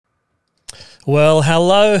Well,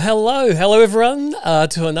 hello everyone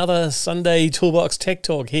to another Sunday Toolbox Tech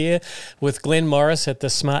Talk here with Glenn Morris at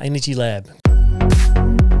the Smart Energy Lab.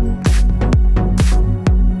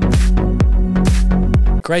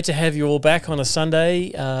 Great to have you all back on a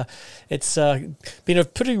Sunday. It's been a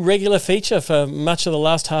pretty regular feature for much of the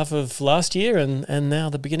last half of last year and now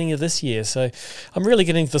the beginning of this year. So I'm really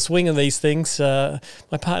getting to the swing of these things.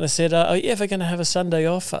 My partner said, are you ever going to have a Sunday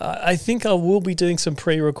off? I think I will be doing some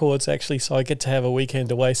pre-records actually, so I get to have a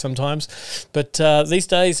weekend away sometimes. But these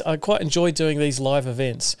days I quite enjoy doing these live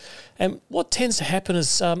events. And what tends to happen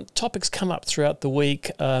is topics come up throughout the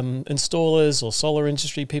week. Installers or solar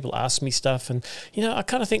industry people ask me stuff, and I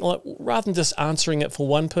kind of think, like, rather than just answering it for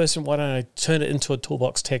one person, why don't I turn it into a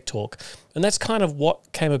Toolbox Tech Talk? And that's kind of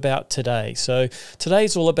what came about today. So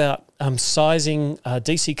today's all about sizing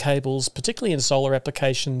DC cables, particularly in solar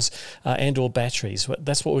applications and or batteries.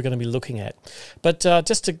 That's what we're going to be looking at. But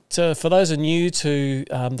just for those who are new to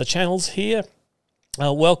the channels here,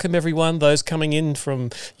 welcome everyone, those coming in from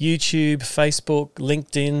YouTube, Facebook,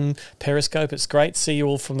 LinkedIn, Periscope. It's great to see you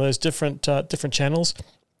all from those different channels.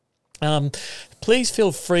 Please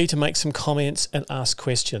feel free to make some comments and ask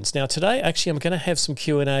questions. Now today, actually, I'm going to have some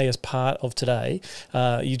Q&A as part of today.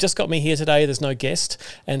 You just got me here today, there's no guest.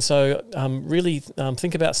 And so really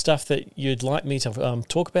think about stuff that you'd like me to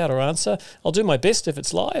talk about or answer. I'll do my best if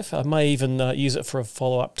it's live. I may even use it for a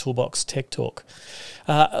follow-up Toolbox Tech Talk.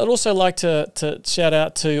 I'd also like to shout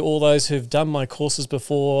out to all those who've done my courses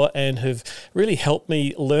before and who've really helped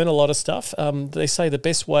me learn a lot of stuff. They say the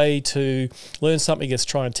best way to learn something is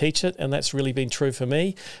try and teach it, and that's really been true for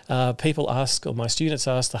me. People ask, or my students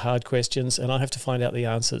ask, the hard questions, and I have to find out the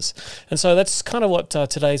answers. And so that's kind of what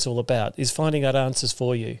today's all about, is finding out answers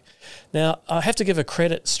for you. Now, I have to give a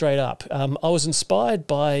credit straight up. I was inspired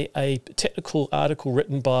by a technical article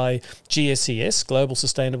written by GSES, Global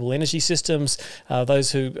Sustainable Energy Systems.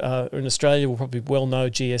 Those who are in Australia will probably well know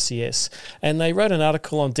GSES. And they wrote an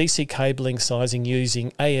article on DC cabling sizing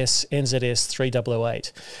using NZS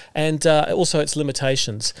 3008 and also its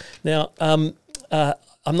limitations. Now,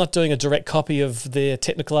 I'm not doing a direct copy of their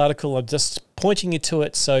technical article. I'm just pointing you to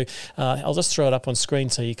it, so I'll just throw it up on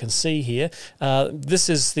screen so you can see here. This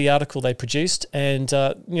is the article they produced, and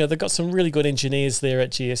they've got some really good engineers there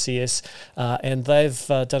at GSES, and they've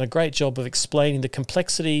done a great job of explaining the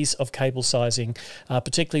complexities of cable sizing,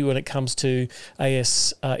 particularly when it comes to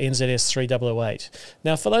NZS 3008.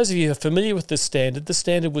 Now, for those of you who are familiar with this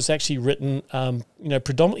standard was actually written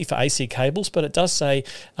predominantly for AC cables, but it does say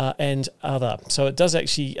and other. So it does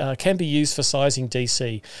actually can be used for sizing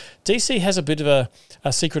DC. DC has a bit of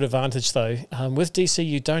a secret advantage though. With DC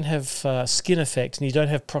you don't have skin effect and you don't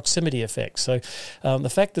have proximity effect. So the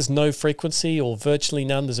fact there's no frequency or virtually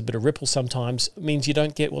none, there's a bit of ripple sometimes, means you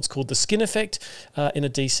don't get what's called the skin effect in a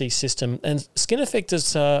DC system. And skin effect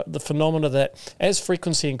is the phenomena that as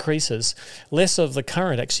frequency increases, less of the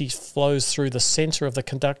current actually flows through the center of the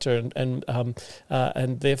conductor,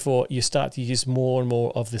 and therefore you start to use more and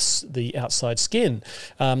more of the outside skin,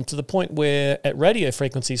 to the point where at radio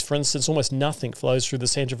frequencies, for instance, almost nothing flows through the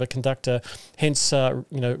center of a conductor. Hence,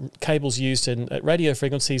 cables used at radio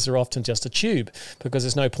frequencies are often just a tube, because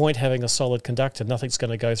there's no point having a solid conductor. Nothing's going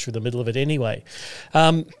to go through the middle of it anyway.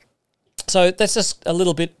 So that's just a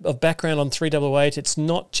little bit of background on 3008. It's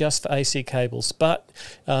not just for AC cables, but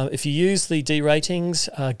if you use the D ratings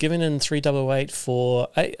given in 3008 for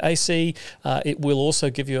AC, it will also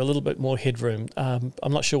give you a little bit more headroom. I'm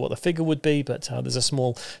not sure what the figure would be, but there's a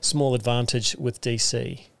small advantage with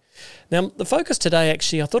DC. Now, the focus today,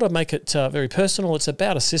 actually, I thought I'd make it very personal. It's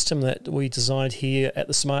about a system that we designed here at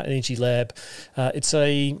the Smart Energy Lab. It's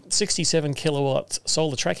a 67 kilowatt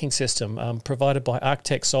solar tracking system provided by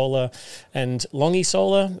Arctech Solar and Longi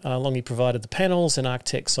Solar. Longi provided the panels and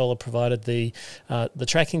Arctech Solar provided the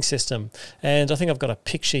tracking system. And I think I've got a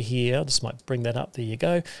picture here. I just might bring that up. There you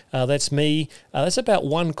go. That's me. That's about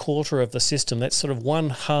 1/4 of the system. That's sort of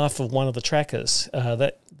 1/2 of one of the trackers.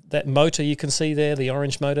 That motor you can see there, the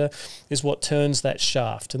orange motor, is what turns that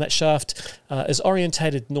shaft. And that shaft is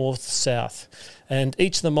orientated north-south. And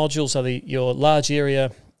each of the modules are your large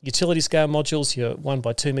area utility scale modules, your 1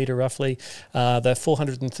 by 2 meter roughly. They're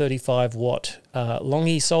 435 watt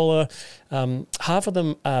Longi Solar. Half of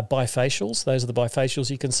them are bifacials. Those are the bifacials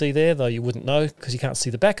you can see there, though you wouldn't know because you can't see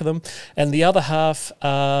the back of them. And the other half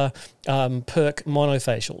are PERC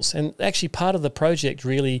monofacials. And actually part of the project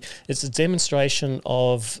really is a demonstration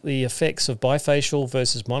of the effects of bifacial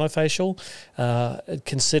versus monofacial,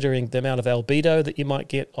 considering the amount of albedo that you might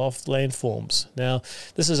get off landforms. Now,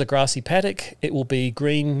 this is a grassy paddock. It will be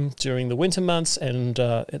green during the winter months and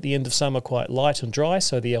at the end of summer quite light and dry,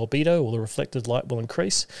 so the albedo or the reflected light will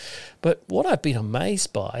increase. But what I've been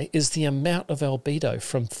amazed by is the amount of albedo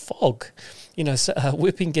from fog. You know,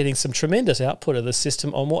 we've been getting some tremendous output of the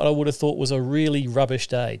system on what I would have thought was a really rubbish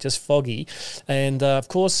day, just foggy. And of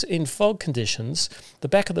course, in fog conditions, the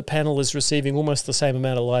back of the panel is receiving almost the same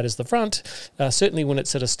amount of light as the front, certainly when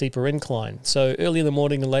it's at a steeper incline. So early in the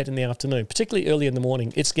morning and late in the afternoon, particularly early in the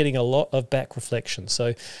morning, it's getting a lot of back reflection.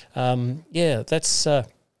 So yeah, that's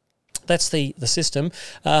the system.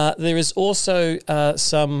 There is also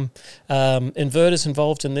some inverters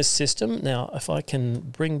involved in this system. Now, if I can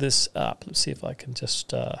bring this up, let's see if I can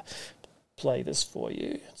just play this for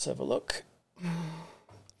you. Let's have a look.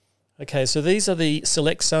 Okay, so these are the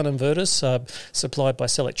Select Sun inverters supplied by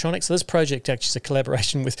Selectronic. So this project actually is a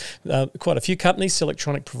collaboration with quite a few companies.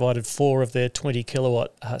 Selectronic provided 4 of their 20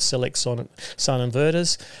 kilowatt Select Sun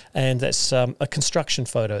inverters, and that's a construction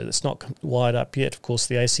photo that's not wired up yet. Of course,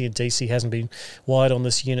 the AC and DC hasn't been wired on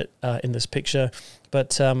this unit in this picture,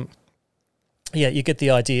 but yeah, you get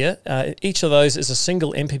the idea. Each of those is a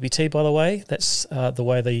single MPPT, by the way. That's the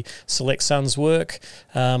way the Select Suns work.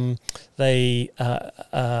 They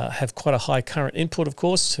have quite a high current input, of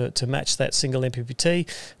course, to match that single MPPT,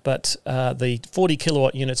 but the 40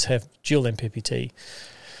 kilowatt units have dual MPPT.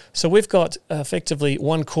 So we've got effectively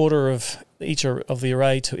 1/4 of each of the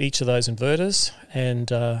array to each of those inverters,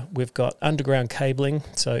 and we've got underground cabling,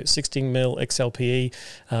 so 16mm XLPE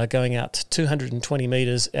going out 220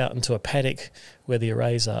 metres out into a paddock where the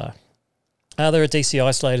arrays are. There are DC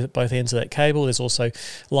isolated at both ends of that cable. There's also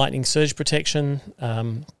lightning surge protection.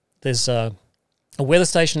 There's a weather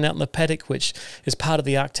station out in the paddock, which is part of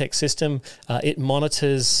the Arctech system. It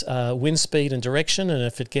monitors wind speed and direction, and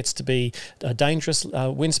if it gets to be a dangerous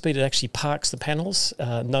wind speed, it actually parks the panels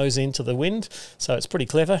nose into the wind. So it's pretty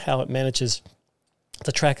clever how it manages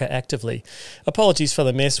the tracker actively. Apologies for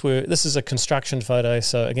the mess. This is a construction photo,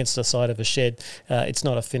 so against the side of a shed. It's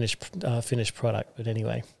not a finished product, but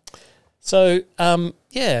anyway. So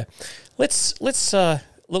yeah, let's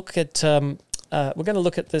look at. We're going to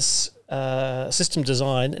look at this system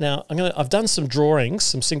design. Now, I've done some drawings,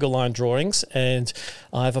 some single line drawings, and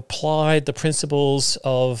I've applied the principles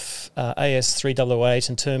of AS3008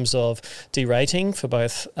 in terms of derating for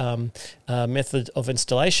both method of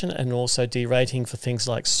installation and also derating for things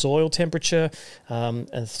like soil temperature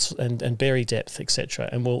and berry depth, etc.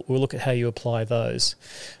 And we'll look at how you apply those.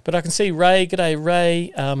 But I can see Ray. G'day,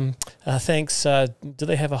 Ray. Thanks. Do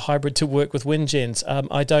they have a hybrid to work with wind gens?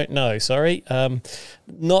 I don't know. Sorry.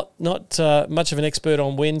 Not much of an expert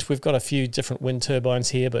on wind. We've got a few different wind turbines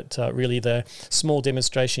here, but really they're small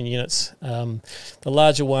demonstration units. The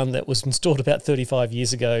larger one that was installed about 35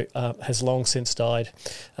 years ago has long since died.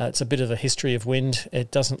 It's a bit of a history of wind.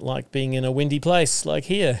 It doesn't like being in a windy place like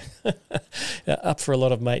here. Up for a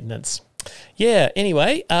lot of maintenance. Yeah,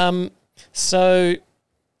 anyway, so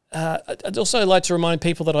I'd also like to remind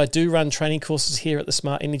people that I do run training courses here at the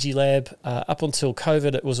Smart Energy Lab. Up until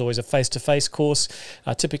COVID, it was always a face-to-face course,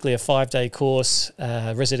 typically a 5-day course,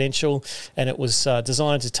 residential, and it was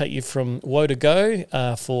designed to take you from woe to go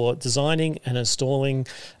for designing and installing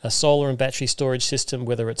a solar and battery storage system,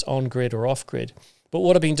 whether it's on-grid or off-grid. But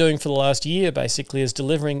what I've been doing for the last year basically is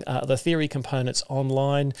delivering the theory components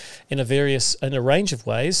online in a range of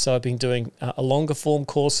ways. So I've been doing a longer form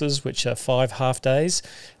courses, which are 5 half days.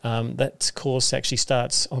 That course actually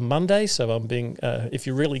starts on Monday. So I'm being, if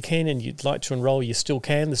you're really keen and you'd like to enroll, you still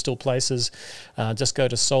can. There's still places. Just go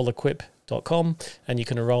to solarquip.com and you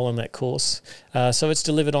can enroll in that course. So it's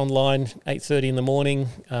delivered online 8:30 in the morning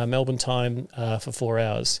Melbourne time for 4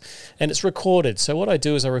 hours, and it's recorded. So what I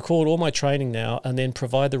do is I record all my training now and then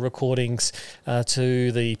provide the recordings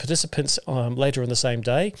to the participants later in the same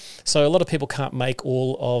day. So a lot of people can't make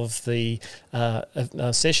all of the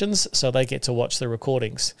sessions, so they get to watch the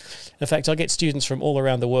recordings. In fact, I get students from all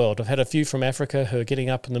around the world. I've had a few from Africa who are getting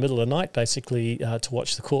up in the middle of the night basically to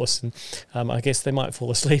watch the course, and I guess they might fall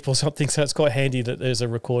asleep or something, so it's quite handy that there's a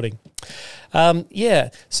recording. Yeah,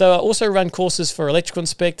 so I also run courses for electrical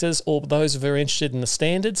inspectors or those who are very interested in the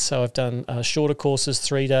standards. So I've done shorter courses,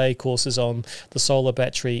 3-day courses on the solar,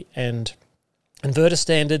 battery and inverter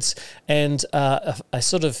standards, and a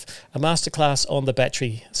masterclass on the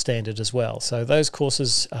battery standard as well. So those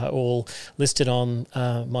courses are all listed on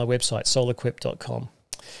my website, solarquip.com.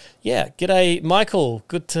 Yeah, g'day, Michael.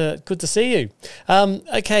 Good to see you.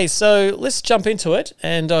 Okay, so let's jump into it,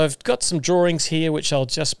 and I've got some drawings here which I'll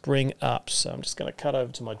just bring up. So I'm just going to cut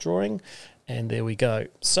over to my drawing, and there we go.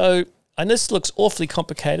 So, and this looks awfully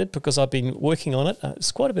complicated because I've been working on it.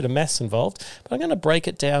 There's quite a bit of maths involved, but I'm going to break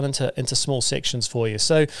it down into small sections for you.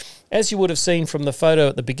 So, as you would have seen from the photo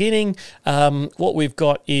at the beginning, what we've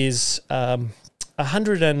got is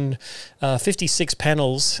 156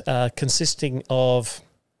 panels consisting of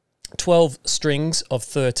 12 strings of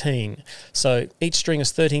 13. So each string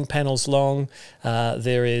is 13 panels long.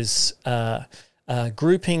 There is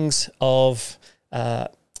groupings of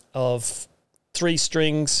 3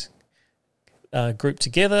 strings grouped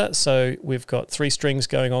together. So we've got 3 strings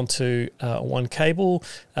going onto one cable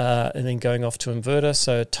and then going off to inverter.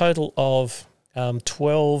 So a total of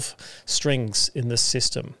 12 strings in this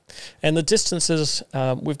system. And the distances,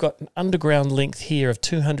 we've got an underground length here of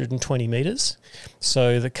 220 metres.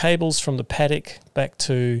 So the cables from the paddock back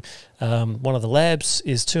to one of the labs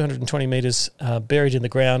is 220 metres buried in the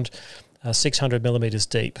ground, 600 millimetres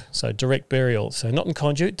deep. So direct burial. So not in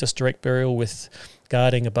conduit, just direct burial with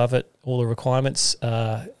guarding above it, all the requirements.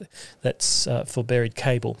 That's for buried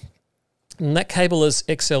cable. And that cable is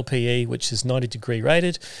XLPE, which is 90 degree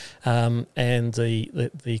rated, and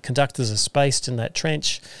the conductors are spaced in that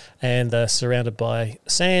trench, and they're surrounded by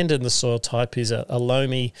sand, and the soil type is a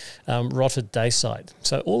loamy, rotted dacite.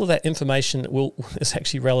 So all of that information is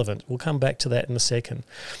actually relevant. We'll come back to that in a second.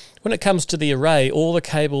 When it comes to the array, all the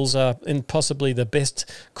cables are in possibly the best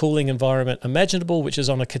cooling environment imaginable, which is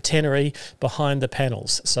on a catenary behind the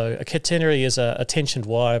panels. So a catenary is a tensioned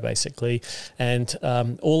wire, basically, and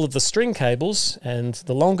all of the string cables, and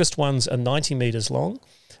the longest ones are 90 metres long,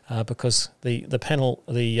 because the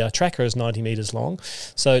tracker is 90 metres long.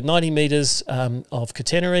 So 90 metres of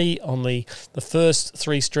catenary on the first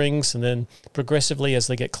 3 strings, and then progressively as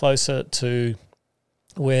they get closer to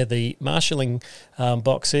where the marshalling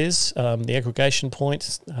box is, the aggregation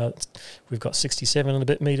point, we've got 67 and a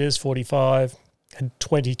bit metres, 45 and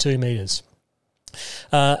 22 metres.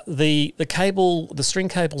 The string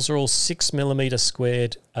cables are all 6 millimetre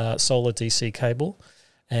squared solar DC cable,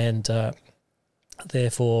 and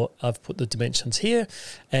therefore I've put the dimensions here,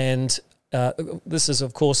 and this is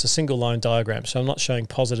of course a single line diagram, so I'm not showing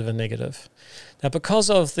positive and negative. Now, because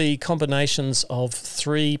of the combinations of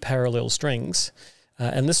 3 parallel strings,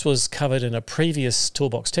 and this was covered in a previous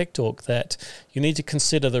Toolbox Tech Talk, that you need to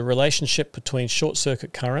consider the relationship between short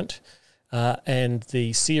circuit current and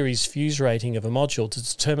the series fuse rating of a module to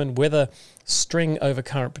determine whether string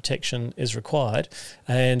overcurrent protection is required.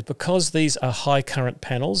 And because these are high current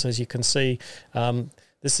panels, as you can see,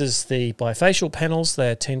 this is the bifacial panels.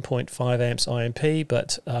 They're 10.5 amps IMP,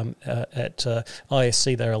 but at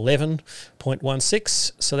ISC they're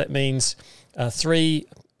 11.16. So that means 3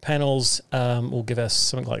 panels will give us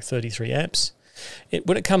something like 33 amps.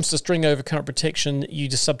 When it comes to string overcurrent protection, you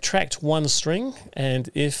just subtract 1 string, and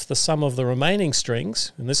if the sum of the remaining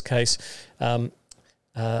strings, in this case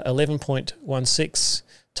 11.16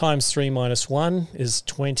 times 3 minus 1 is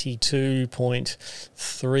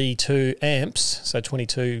 22.32 amps, so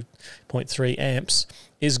 22.3 amps,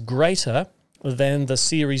 is greater than the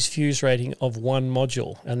series fuse rating of 1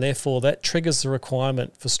 module, and therefore that triggers the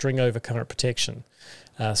requirement for string overcurrent protection.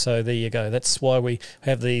 So there you go. That's why we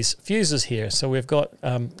have these fuses here. So we've got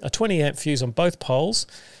a 20 amp fuse on both poles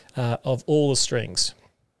of all the strings.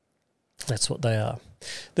 That's what they are.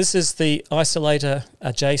 This is the isolator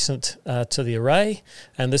adjacent to the array,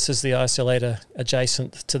 and this is the isolator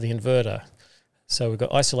adjacent to the inverter. So we've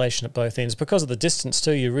got isolation at both ends. Because of the distance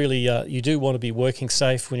too, you really you do want to be working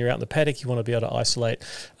safe when you're out in the paddock. You want to be able to isolate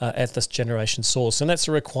at this generation source, and that's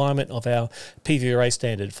a requirement of our PV array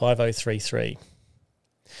standard 5033.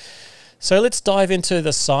 So let's dive into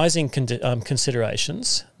the sizing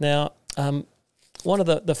considerations. Now, one of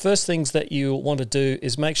the first things that you want to do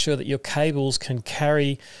is make sure that your cables can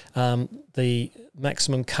carry the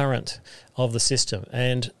maximum current of the system.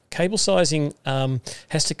 And cable sizing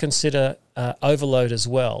has to consider overload as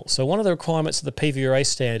well. So one of the requirements of the PV array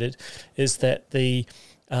standard is that the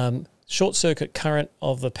short circuit current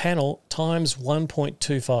of the panel times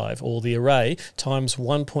 1.25, or the array times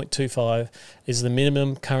 1.25, is the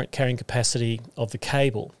minimum current carrying capacity of the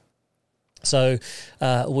cable. So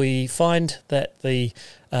we find that the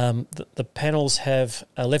panels have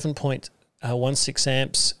 11.16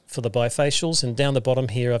 amps for the bifacials, and down the bottom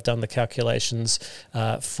here I've done the calculations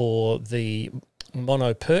for the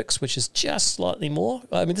mono perks, which is just slightly more.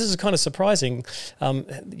 I mean, this is kind of surprising.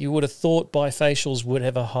 You would have thought bifacials would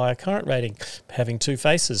have a higher current rating, having two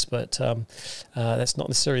faces, but that's not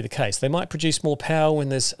necessarily the case. They might produce more power when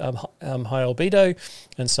there's high albedo,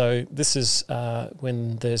 and so this is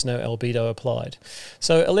when there's no albedo applied.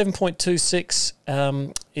 So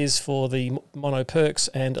 11.26 is for the mono perks,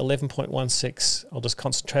 and 11.16, I'll just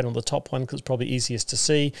concentrate on the top one because it's probably easiest to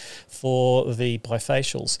see, for the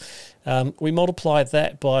bifacials. We multiply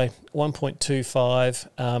that by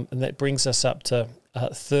 1.25, and that brings us up to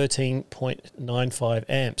 13.95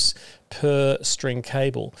 amps per string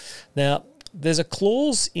cable. Now, there's a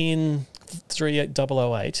clause in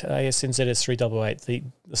 3008, AS/NZS 3008, the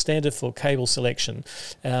standard for cable selection,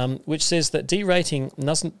 which says that derating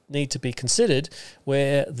doesn't need to be considered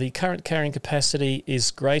where the current carrying capacity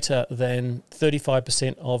is greater than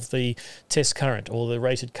 35% of the test current or the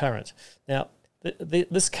rated current. Now,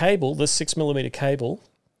 this cable, this 6mm cable,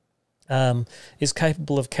 is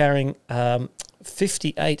capable of carrying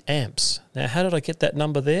 58 amps. Now, how did I get that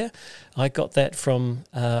number there? I got that from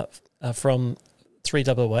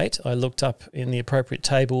 3008. I looked up in the appropriate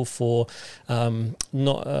table for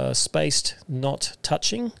not spaced, not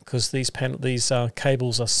touching, because these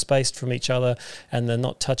cables are spaced from each other and they're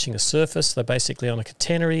not touching a surface. They're basically on a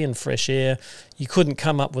catenary in fresh air. You couldn't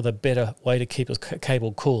come up with a better way to keep a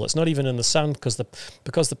cable cool. It's not even in the sun because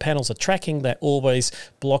the panels are tracking. They're always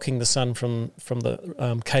blocking the sun from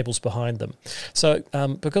the cables behind them. So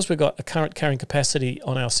because we've got a current carrying capacity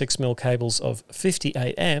on our 6mm cables of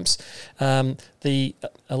 58 amps, the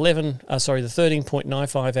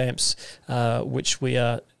 13.95 amps, which we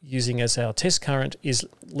are using as our test current, is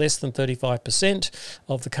less than 35%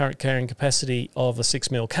 of the current carrying capacity of a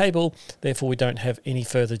 6mm cable. Therefore, we don't have any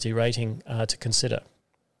further derating to consider.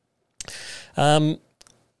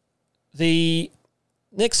 The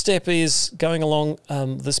next step is going along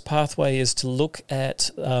this pathway is to look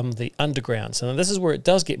at the undergrounds. And this is where it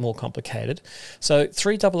does get more complicated. So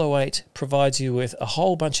 3008 provides you with a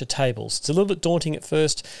whole bunch of tables. It's a little bit daunting at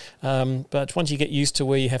first, but once you get used to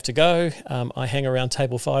where you have to go, I hang around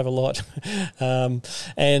table 5 a lot,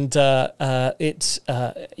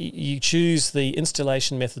 you choose the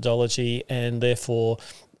installation methodology and therefore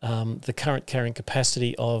the current carrying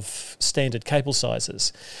capacity of standard cable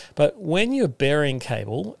sizes. But when you're burying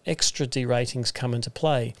cable, extra deratings come into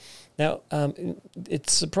play. Now,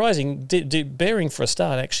 it's surprising, burying for a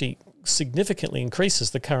start actually significantly increases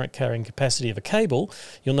the current carrying capacity of a cable.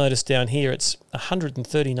 You'll notice down here it's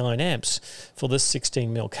 139 amps for this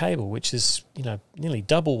 16mm cable, which is nearly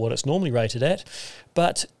double what it's normally rated at.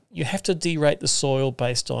 But you have to derate the soil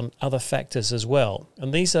based on other factors as well.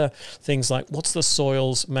 And these are things like, what's the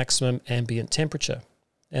soil's maximum ambient temperature?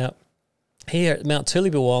 Now, here at Mount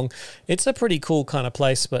Tulibawong, it's a pretty cool kind of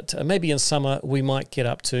place, but maybe in summer we might get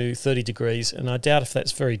up to 30 degrees, and I doubt if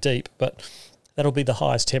that's very deep, but that'll be the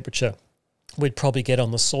highest temperature we'd probably get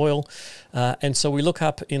on the soil. And so we look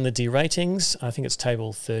up in the deratings, I think it's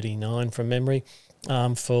table 39 from memory,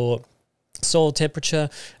 for soil temperature,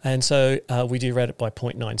 and so we derate it by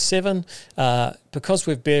 0.97. Because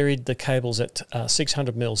we've buried the cables at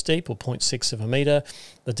 600 mils deep, or 0.6 of a metre,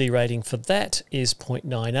 the derating for that is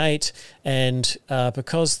 0.98, and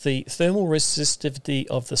because the thermal resistivity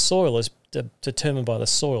of the soil is determined by the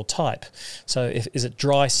soil type. So is it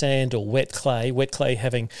dry sand or wet clay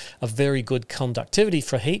having a very good conductivity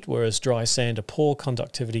for heat, whereas dry sand a poor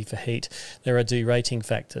conductivity for heat, there are derating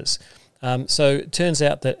factors. So it turns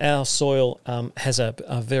out that our soil has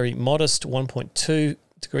a very modest 1.2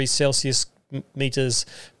 degrees Celsius meters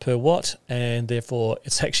per watt, and therefore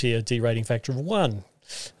it's actually a derating factor of 1,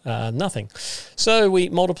 nothing. So we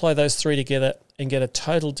multiply those three together and get a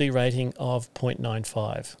total derating of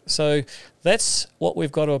 0.95. So that's what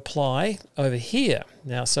we've got to apply over here.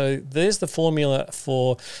 Now, so there's the formula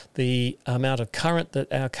for the amount of current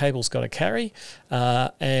that our cable's got to carry,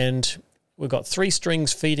 and we've got 3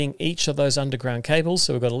 strings feeding each of those underground cables.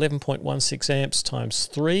 So we've got 11.16 amps times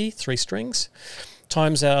 3 strings,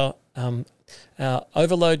 times our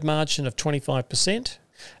overload margin of 25.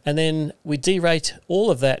 And then we derate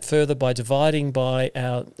all of that further by dividing by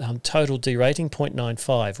our total derating,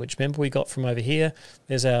 0.95, which remember we got from over here.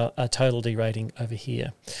 There's our total derating over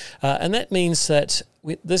here. And that means that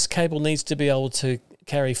this cable needs to be able to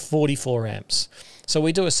carry 44 amps. So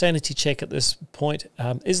we do a sanity check at this point.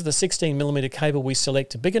 Is the 16mm cable we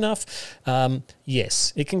select big enough?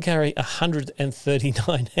 Yes, it can carry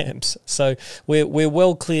 139 amps. So we're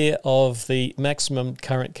well clear of the maximum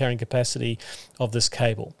current carrying capacity of this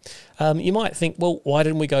cable. You might think, well, why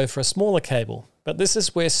didn't we go for a smaller cable? But this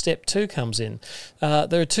is where step 2 comes in.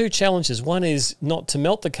 There are 2 challenges. One is not to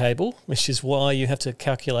melt the cable, which is why you have to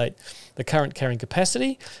calculate the current carrying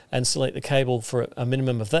capacity and select the cable for a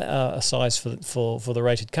minimum of that a size for the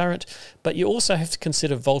rated current. But you also have to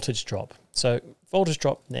consider voltage drop. So voltage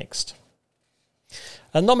drop next.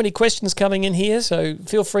 Not many questions coming in here, so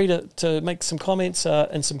feel free to make some comments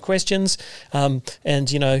and some questions.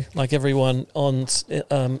 And, you know, like everyone on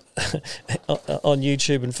on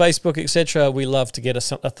YouTube and Facebook, etc., we love to get a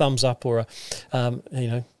thumbs up or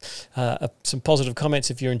some positive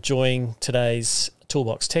comments if you're enjoying today's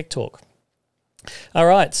Toolbox Tech Talk. All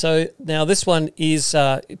right, so now this one is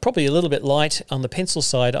probably a little bit light on the pencil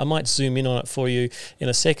side. I might zoom in on it for you in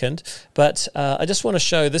a second, but I just want to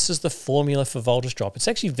show this is the formula for voltage drop. It's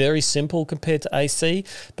actually very simple compared to AC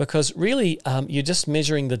because really you're just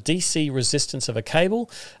measuring the DC resistance of a cable,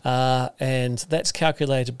 and that's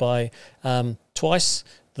calculated by twice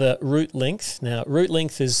the root length. Now, root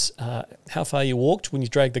length is how far you walked when you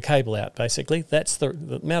dragged the cable out, basically. That's the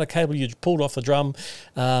amount of cable you pulled off the drum.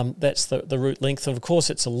 That's the root length. And of course,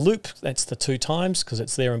 it's a loop. That's the 2 times because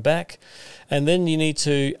it's there and back. And then you need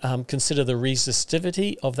to consider the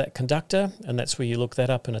resistivity of that conductor, and that's where you look that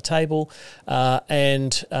up in a table.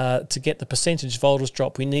 And to get the percentage voltage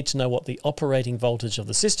drop, we need to know what the operating voltage of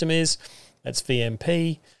the system is. That's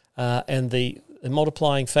VMP. And the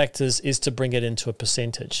multiplying factors is to bring it into a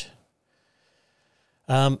percentage.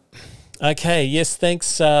 Okay, yes, thanks,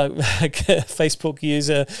 Facebook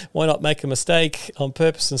user. Why not make a mistake on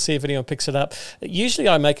purpose and see if anyone picks it up? Usually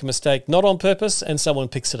I make a mistake not on purpose and someone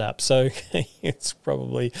picks it up, so it's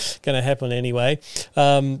probably going to happen anyway.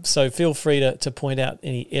 So feel free to point out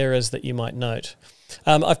any errors that you might note.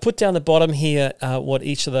 I've put down the bottom here what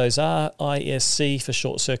each of those are, ISC for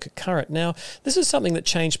short circuit current. Now, this is something that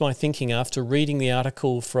changed my thinking after reading the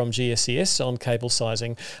article from GSES on cable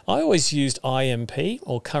sizing. I always used IMP,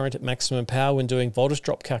 or current at maximum power, when doing voltage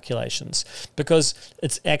drop calculations, because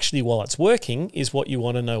it's actually, while it's working, is what you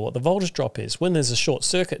want to know what the voltage drop is. When there's a short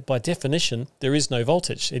circuit, by definition, there is no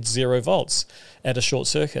voltage. It's 0 volts at a short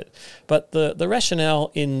circuit. But the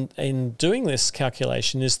rationale in doing this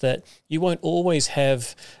calculation is that you won't always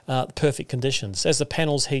have perfect conditions. As the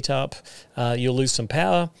panels heat up, you'll lose some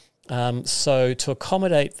power. So to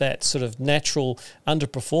accommodate that sort of natural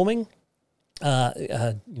underperforming,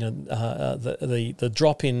 the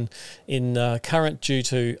drop in current due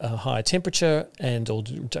to a higher temperature or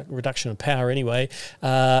reduction of power anyway,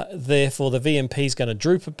 therefore the VMP is going to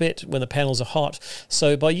droop a bit when the panels are hot.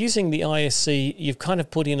 So by using the ISC, you've kind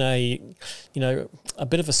of put in a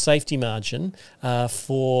bit of a safety margin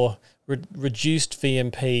for reduced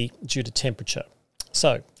VMP due to temperature.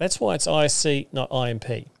 So that's why it's ISC, not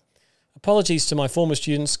IMP. Apologies to my former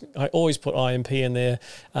students. I always put IMP in there,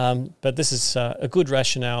 but this is a good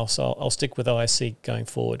rationale, so I'll stick with ISC going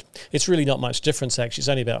forward. It's really not much difference, actually. It's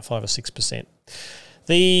only about 5 or 6%.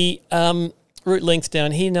 The root length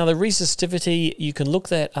down here. Now, the resistivity, you can look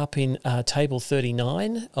that up in table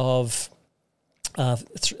 39 of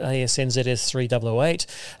NZS 3008,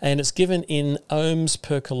 and it's given in ohms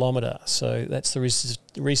per kilometre. So that's the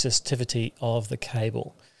resistivity of the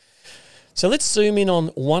cable. So let's zoom in on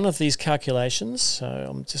one of these calculations. So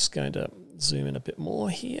I'm just going to zoom in a bit more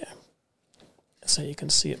here so you can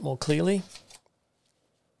see it more clearly.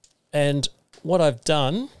 And what I've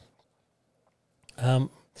done,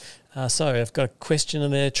 sorry, I've got a question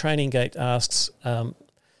in there. Training Gate asks, hang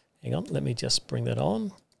on, let me just bring that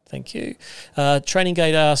on. Thank you. Training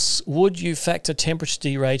Gate asks, would you factor temperature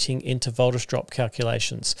derating into voltage drop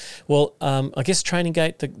calculations? Well, I guess Training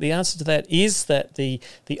Gate, the answer to that is that the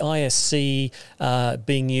ISC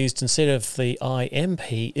being used instead of the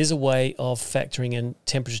IMP is a way of factoring in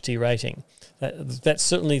temperature derating. That's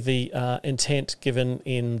certainly the intent given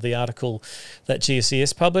in the article that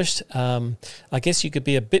GSES published. I guess you could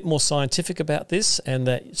be a bit more scientific about this, and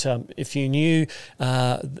that if you knew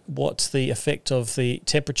what the effect of the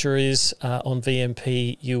temperature is on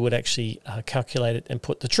VMP, you would actually calculate it and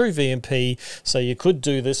put the true VMP. So you could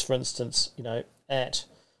do this, for instance, at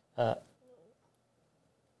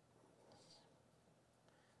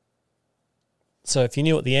so if you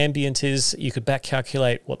knew what the ambient is, you could back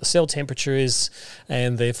calculate what the cell temperature is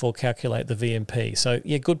and therefore calculate the VMP. So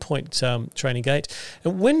yeah, good point, Training Gate.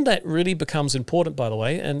 And when that really becomes important, by the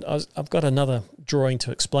way, and I've got another drawing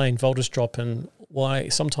to explain voltage drop and why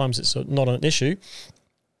sometimes it's not an issue.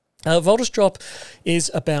 Voltage drop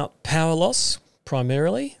is about power loss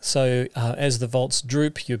primarily. So as the volts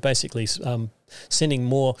droop, you're basically sending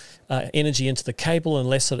more energy into the cable and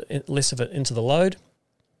less of it into the load.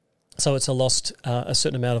 So it's a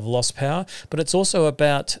certain amount of lost power, but it's also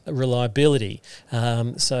about reliability.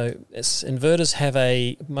 So inverters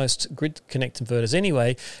most grid connect inverters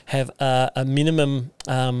anyway, have a minimum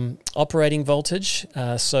operating voltage.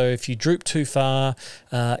 So if you droop too far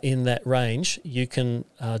in that range, you can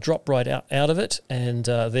drop right out of it, and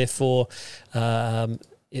therefore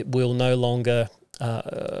it will no longer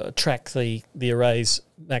track the array's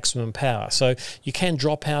maximum power. So you can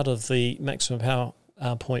drop out of the maximum power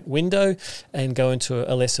point window and go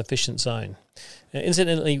into a less efficient zone. Now,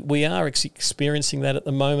 incidentally, we are experiencing that at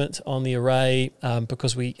the moment on the array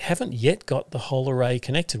because we haven't yet got the whole array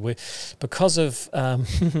connected. Because of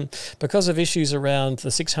issues around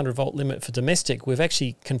the 600 volt limit for domestic, we've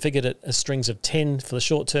actually configured it as strings of 10 for the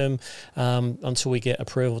short term until we get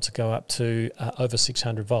approval to go up to over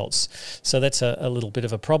 600 volts. So that's a little bit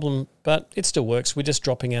of a problem, but it still works. We're just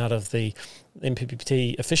dropping out of the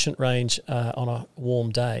MPPT efficient range on a warm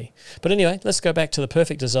day. But anyway, let's go back to the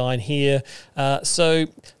perfect design here. So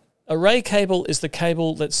array cable is the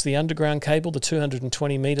cable that's the underground cable, the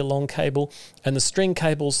 220 metre long cable, and the string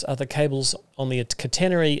cables are the cables on the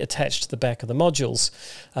catenary attached to the back of the modules.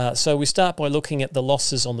 So we start by looking at the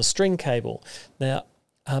losses on the string cable. Now,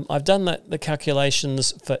 I've done the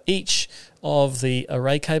calculations for each of the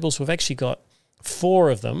array cables. We've actually got 4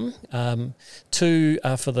 of them. 2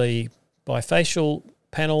 are for the bifacial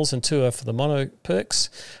panels and 2 are for the mono perks,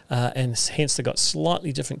 and hence they've got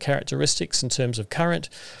slightly different characteristics in terms of current.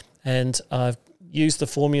 And I've used the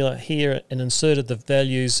formula here and inserted the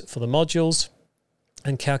values for the modules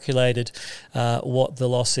and calculated what the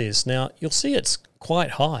loss is. Now you'll see it's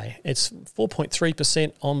quite high. It's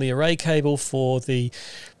 4.3% on the array cable for the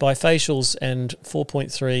bifacials and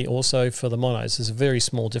 4.3 also for the monos. There's a very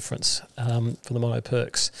small difference for the mono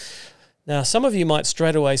perks. Now, some of you might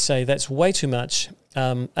straight away say that's way too much.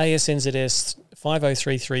 AS/NZS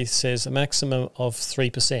 5033 says a maximum of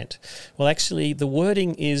 3%. Well, actually, the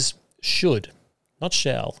wording is should, not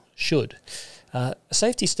shall, should.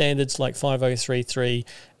 Safety standards like 5033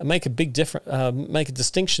 make a big make a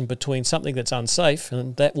distinction between something that's unsafe,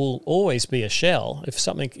 and that will always be a shall. If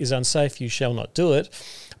something is unsafe, you shall not do it.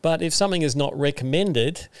 But if something is not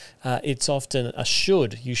recommended, it's often a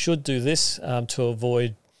should. You should do this to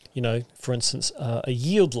avoid, for instance, a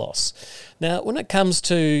yield loss. Now, when it comes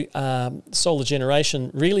to solar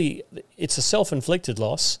generation, really, it's a self-inflicted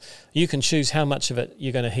loss. You can choose how much of it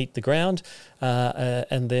you're going to heat the ground,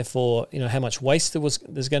 and therefore, how much waste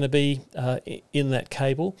there's going to be in that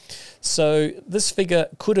cable. So this figure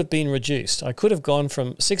could have been reduced. I could have gone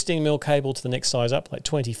from 16 mil cable to the next size up, like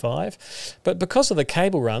 25. But because of the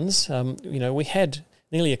cable runs, we had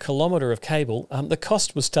nearly 1 kilometre of cable, the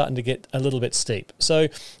cost was starting to get a little bit steep. So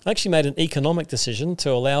I actually made an economic decision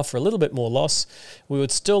to allow for a little bit more loss. We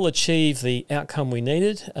would still achieve the outcome we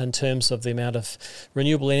needed in terms of the amount of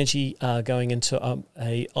renewable energy going into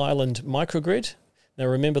a island microgrid. Now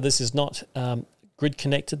remember, this is not grid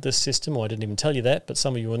connected, this system, or I didn't even tell you that, but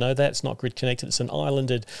some of you will know that. It's not grid connected. It's an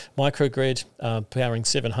islanded microgrid powering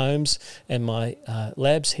 7 homes and my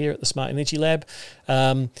labs here at the Smart Energy Lab.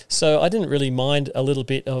 So I didn't really mind a little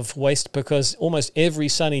bit of waste, because almost every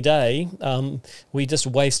sunny day we just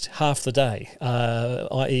waste half the day,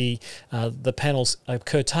 i.e. The panels are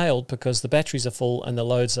curtailed because the batteries are full and the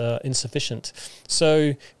loads are insufficient.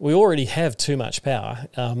 So we already have too much power,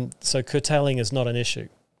 so curtailing is not an issue.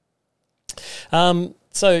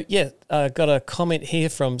 Got a comment here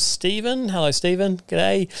from Stephen. Hello, Stephen.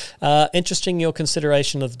 G'day. Interesting your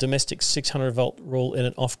consideration of the domestic 600 volt rule in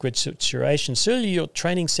an off-grid situation. Surely your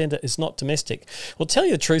training centre is not domestic. Well, tell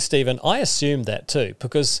you the truth, Stephen, I assumed that too,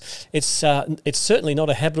 because it's certainly not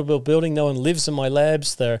a habitable building. No one lives in my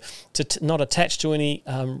labs. They're not attached to any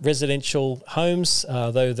residential homes,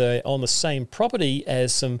 though they're on the same property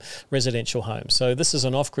as some residential homes. So this is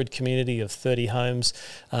an off-grid community of 30 homes.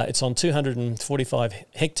 It's on 245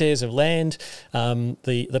 hectares of land.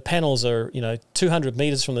 The panels are 200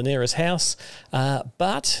 metres from the nearest house,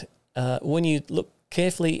 but when you look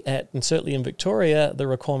carefully at, and certainly in Victoria, the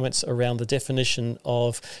requirements around the definition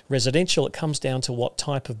of residential, it comes down to what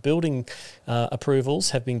type of building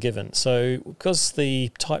approvals have been given. So because the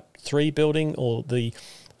type 3 building, or the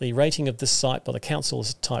rating of this site by the council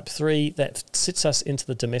is type 3, that sits us into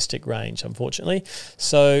the domestic range, unfortunately.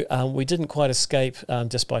 So we didn't quite escape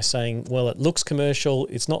just by saying, well, it looks commercial,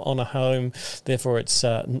 it's not on a home, therefore it's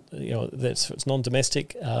it's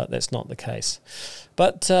non-domestic. That's not the case.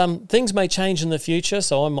 But things may change in the future,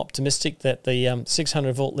 so I'm optimistic that the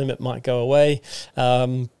 600 volt limit might go away.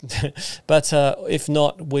 But if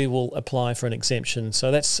not, we will apply for an exemption. So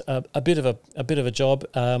that's a bit of a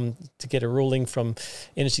job to get a ruling from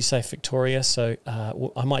Energy Energy Safe Victoria, so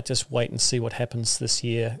I might just wait and see what happens this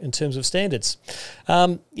year in terms of standards.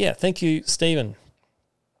 Yeah, thank you, Stephen.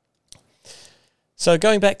 So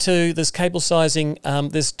going back to this cable sizing,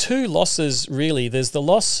 there's two losses really. There's the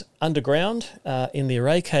loss underground in the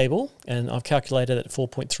array cable, and I've calculated it at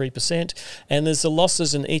 4.3%, and there's the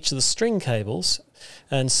losses in each of the string cables.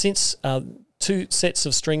 And since two sets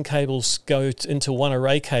of string cables go into one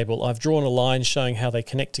array cable, I've drawn a line showing how they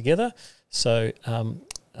connect together. So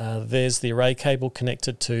there's the array cable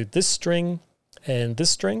connected to this string and this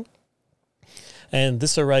string, and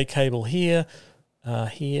this array cable here,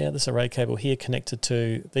 this array cable here connected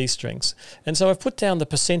to these strings. And so I've put down the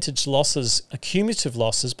percentage losses, cumulative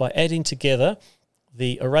losses, by adding together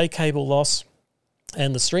the array cable loss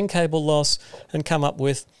and the string cable loss, and come up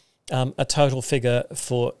with a total figure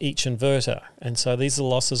for each inverter. And so these are the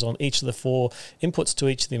losses on each of the 4 inputs to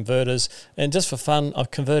each of the inverters. And just for fun, I've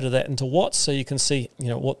converted that into watts so you can see,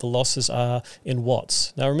 what the losses are in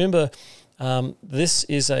watts. Now remember, this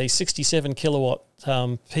is a 67 kilowatt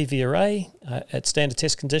PV array at standard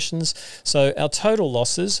test conditions. So our total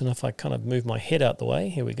losses, and if I kind of move my head out the way,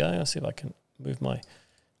 here we go. I'll see if I can move my,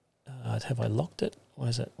 have I locked it? Why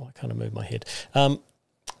is it? Why can't I move my head?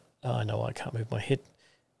 I know I can't move my head.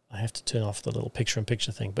 I have to turn off the little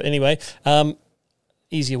picture-in-picture thing. But anyway,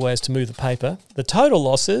 easier ways to move the paper. The total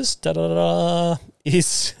losses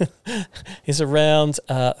is around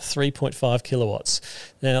 3.5 kilowatts.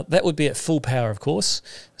 Now, that would be at full power, of course.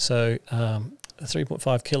 So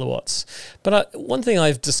 3.5 kilowatts. But one thing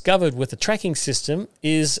I've discovered with the tracking system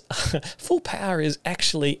is full power is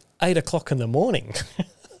actually 8 o'clock in the morning.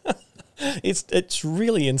 It's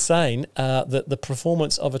really insane, the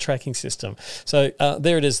performance of a tracking system. So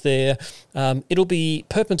there it is there. It'll be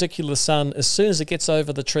perpendicular to the sun as soon as it gets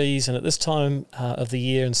over the trees, and at this time of the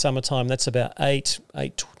year in summertime, that's about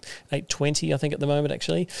 8:20, I think, at the moment,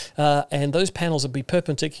 actually. And those panels will be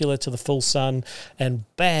perpendicular to the full sun, and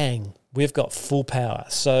bang, we've got full power.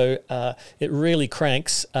 So it really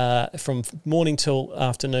cranks from morning till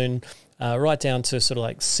afternoon, right down to sort of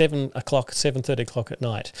like 7 o'clock, 7:30 o'clock at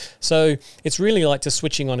night. So it's really like just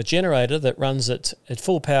switching on a generator that runs at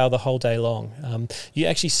full power the whole day long. You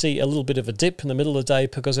actually see a little bit of a dip in the middle of the day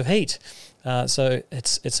because of heat. So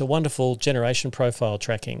it's a wonderful generation profile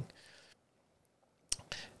tracking.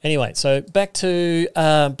 Anyway, so back to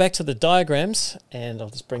the diagrams, and I'll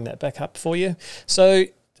just bring that back up for you. So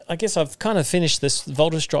I guess I've kind of finished this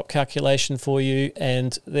voltage drop calculation for you,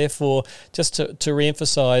 and therefore just to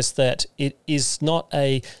re-emphasize that it is not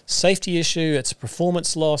a safety issue, it's a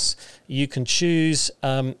performance loss. You can choose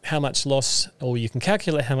how much loss, or you can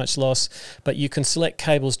calculate how much loss, but you can select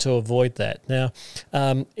cables to avoid that. Now,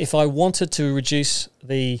 if I wanted to reduce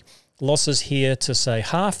the losses here to say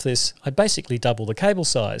half this, I basically double the cable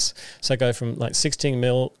size. So I go from like 16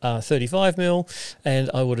 mil, 35 mil, and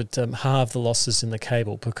I would halve the losses in the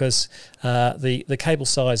cable, because the cable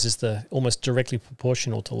size is almost directly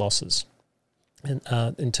proportional to losses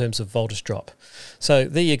in terms of voltage drop. So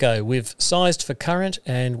there you go. We've sized for current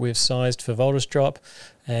and we've sized for voltage drop,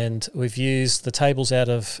 and we've used the tables out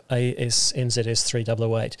of NZS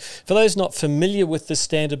 3008. For those not familiar with this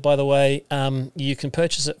standard, by the way, you can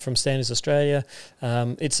purchase it from Standards Australia.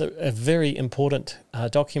 It's a very important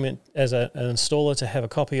document as an installer to have a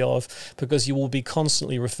copy of, because you will be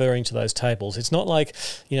constantly referring to those tables. It's not like,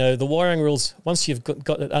 the wiring rules, once you've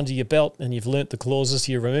got it under your belt and you've learnt the clauses,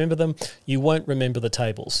 you remember them, you won't remember the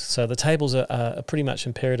tables. So the tables are pretty much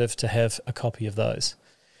imperative to have a copy of those.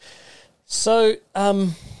 So,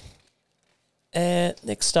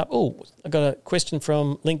 next up, I got a question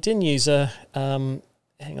from LinkedIn user. Hang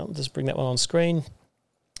on, just bring that one on screen.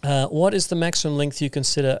 What is the maximum length you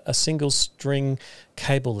consider a single string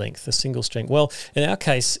cable length, a single string? Well, in our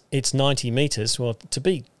case, it's 90 meters. Well, to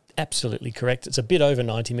be absolutely correct, it's a bit over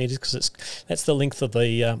 90 meters, because that's the length of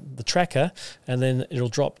the tracker, and then it'll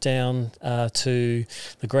drop down to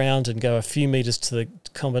the ground and go a few meters to the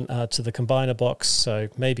combiner box. So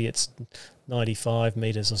maybe it's 95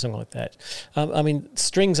 meters or something like that. I mean,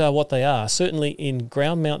 strings are what they are. Certainly in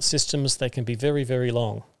ground mount systems, they can be very, very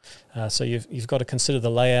long. So you've got to consider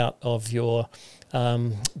the layout of your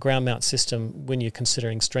ground mount system when you're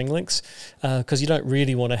considering string lengths, because you don't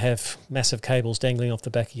really want to have massive cables dangling off the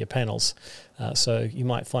back of your panels. So you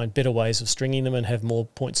might find better ways of stringing them and have more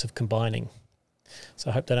points of combining. So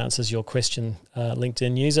I hope that answers your question,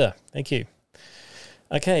 LinkedIn user. Thank you.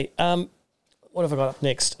 Okay, what have I got up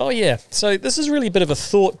next? Oh yeah, so this is really a bit of a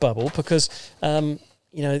thought bubble, because there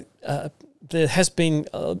has been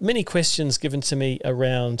many questions given to me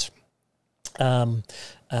around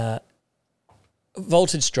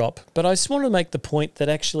voltage drop, but I just want to make the point that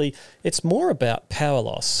actually it's more about power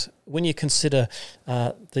loss when you consider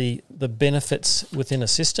the benefits within a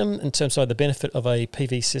system in terms of the benefit of a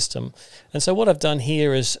PV system. And so what I've done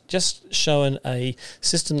here is just shown a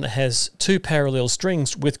system that has two parallel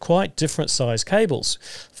strings with quite different size cables,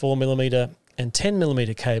 4mm and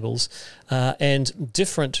 10mm cables, and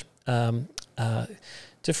different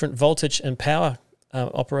voltage and power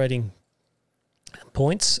operating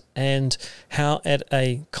points, and how at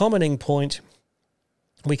a commoning point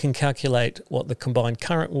we can calculate what the combined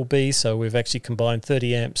current will be. So we've actually combined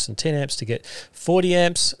 30 amps and 10 amps to get 40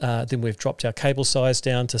 amps. Then we've dropped our cable size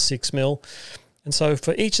down to 6mm. And so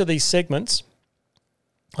for each of these segments,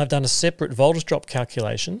 I've done a separate voltage drop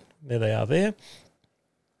calculation. There they are there.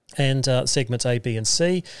 And segments A, B, and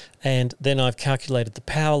C. And then I've calculated the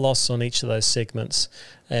power loss on each of those segments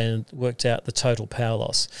and worked out the total power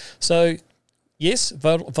loss. So yes,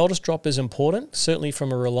 voltage drop is important, certainly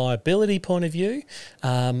from a reliability point of view,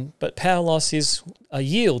 but power loss is a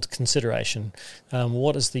yield consideration.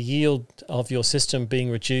 What is the yield of your system being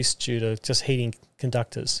reduced due to just heating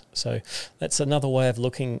conductors? So that's another way of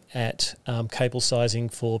looking at cable sizing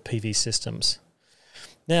for PV systems.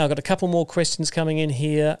 Now, I've got a couple more questions coming in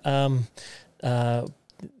here.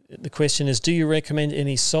 The question is, do you recommend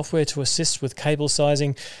any software to assist with cable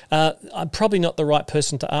sizing? I'm probably not the right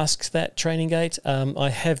person to ask that, Training Gate. I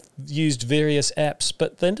have used various apps,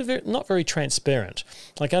 but they're not very transparent.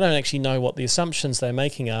 Like, I don't actually know what the assumptions they're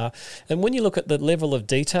making are. And when you look at the level of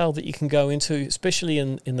detail that you can go into, especially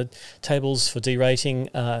in the tables for derating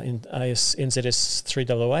in NZS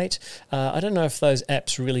 308, I don't know if those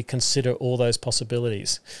apps really consider all those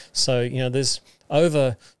possibilities. So, there's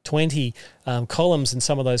over 20 columns in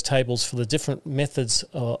some of those tables for the different methods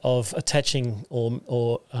of attaching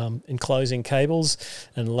or enclosing cables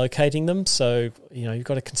and locating them. So, you've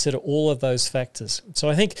got to consider all of those factors. So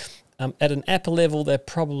I think at an app level, they're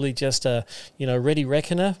probably just a, ready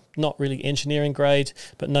reckoner, not really engineering grade,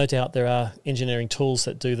 but no doubt there are engineering tools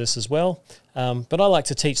that do this as well. But I like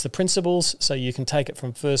to teach the principles so you can take it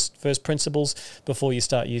from first principles before you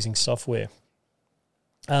start using software.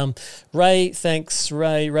 Ray, thanks.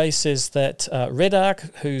 Ray says that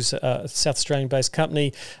RedArc, who's a South Australian-based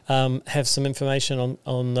company, have some information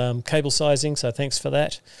on cable sizing, so thanks for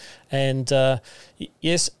that. And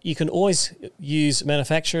yes, you can always use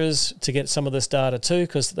manufacturers to get some of this data too,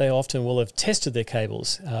 because they often will have tested their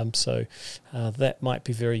cables. So that might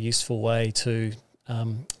be a very useful way to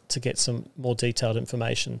get some more detailed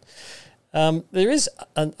information. There is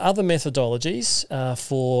other methodologies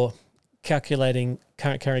for calculating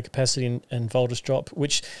current carrying capacity and voltage drop,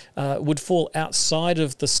 which would fall outside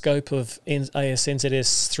of the scope of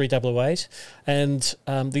NZS 308. And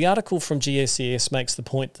the article from GSES makes the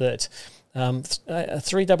point that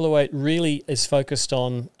 308 really is focused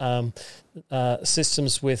on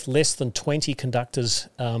systems with less than 20 conductors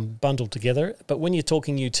bundled together. But when you're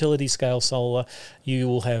talking utility scale solar, you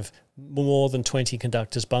will have more than 20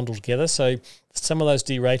 conductors bundled together. So some of those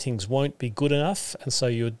deratings won't be good enough, and so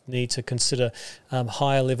you would need to consider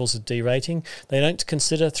higher levels of derating. They don't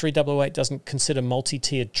consider, 308 doesn't consider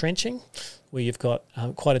multi-tiered trenching, where you've got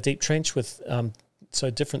quite a deep trench with so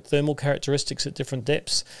different thermal characteristics at different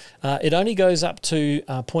depths. It only goes up to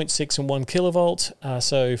 0.6 and 1 kilovolt.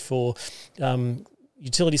 So for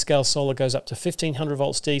utility scale solar goes up to 1500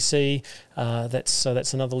 volts DC.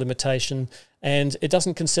 That's another limitation. And it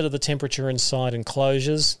doesn't consider the temperature inside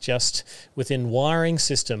enclosures, just within wiring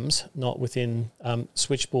systems, not within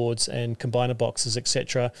switchboards and combiner boxes,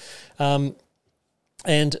 etc. And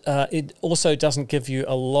it also doesn't give you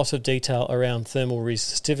a lot of detail around thermal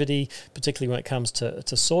resistivity, particularly when it comes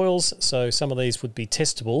to soils. So some of these would be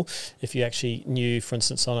testable if you actually knew, for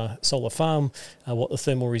instance, on a solar farm, what the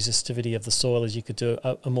thermal resistivity of the soil is. You could do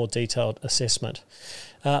a more detailed assessment.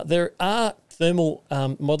 There are thermal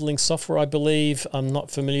modelling software, I believe. I'm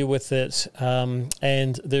not familiar with it.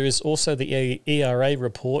 And there is also the ERA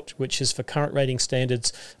report, which is for current rating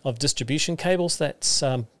standards of distribution cables. That's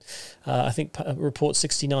I think report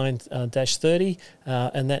 69-30,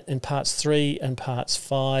 and that in parts 3 and parts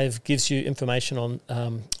 5 gives you information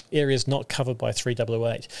on areas not covered by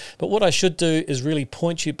 308. But what I should do is really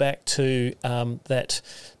point you back to that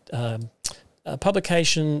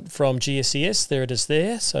publication from GSES. There it is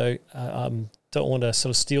there. So don't want to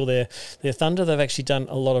sort of steal their thunder. They've actually done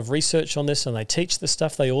a lot of research on this, and they teach this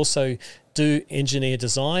stuff. They also do engineer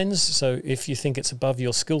designs. So if you think it's above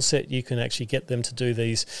your skill set, you can actually get them to do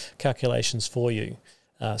these calculations for you.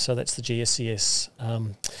 So that's the GSCS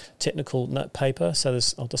technical note paper. So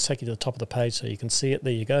I'll just take you to the top of the page so you can see it.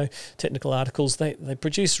 There you go. Technical articles. They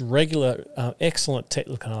produce regular, excellent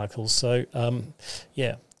technical articles. So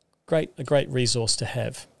yeah, a great resource to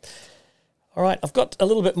have. All right, I've got a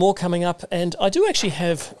little bit more coming up, and I do actually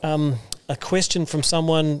have a question from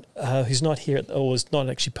someone who's not here or was not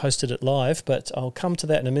actually posted it live, but I'll come to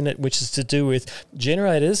that in a minute, which is to do with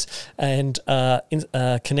generators and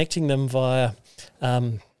connecting them via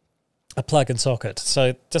a plug and socket.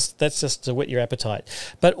 So that's just to whet your appetite.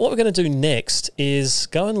 But what we're going to do next is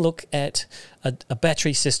go and look at a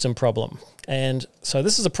battery system problem. And so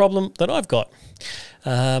this is a problem that I've got.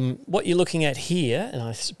 What you're looking at here, and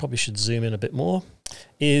I probably should zoom in a bit more,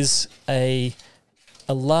 is a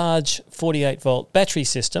large 48-volt battery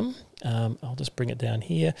system. I'll just bring it down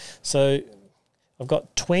here. So I've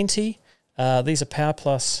got 20. These are Power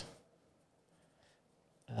Plus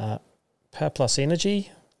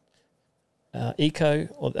Energy Eco,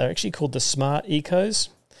 or they're actually called the Smart Ecos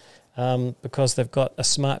because they've got a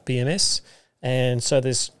smart BMS. And so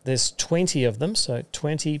there's 20 of them, so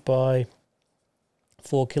 20 by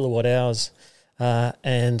 4 kilowatt hours,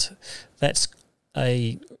 and that's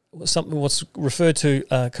something what's referred to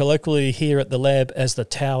colloquially here at the lab as the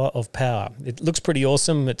Tower of Power. It looks pretty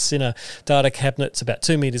awesome. It's in a data cabinet. It's about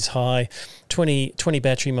 2 meters high, 20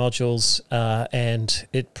 battery modules, and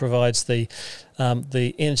it provides the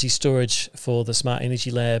energy storage for the Smart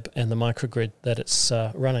Energy Lab and the microgrid that it's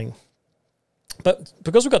running. But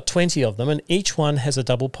because we've got 20 of them, and each one has a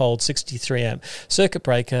double-poled 63 amp circuit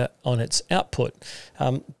breaker on its output,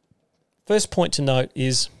 first point to note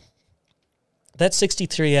is that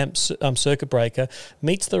 63 amp circuit breaker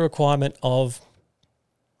meets the requirement of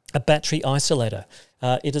a battery isolator.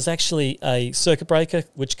 It is actually a circuit breaker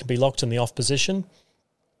which can be locked in the off position.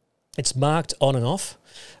 It's marked on and off,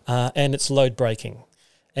 and it's load breaking.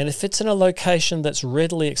 And if it's in a location that's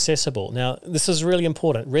readily accessible, now this is really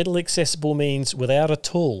important. Readily accessible means without a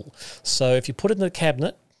tool. So if you put it in the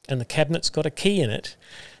cabinet and the cabinet's got a key in it,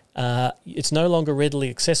 it's no longer readily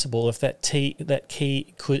accessible if that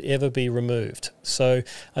key could ever be removed. So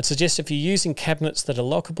I'd suggest if you're using cabinets that are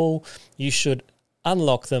lockable, you should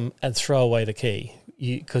unlock them and throw away the key,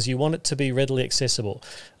 because you want it to be readily accessible.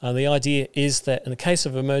 The idea is that in the case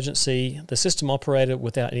of emergency, the system operator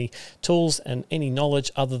without any tools and any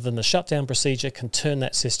knowledge other than the shutdown procedure can turn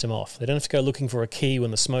that system off. They don't have to go looking for a key when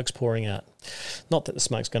the smoke's pouring out. Not that the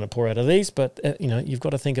smoke's going to pour out of these, but you've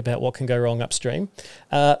got to think about what can go wrong upstream.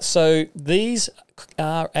 So these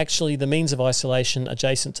are actually the means of isolation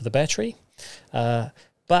adjacent to the battery.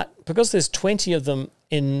 But because there's 20 of them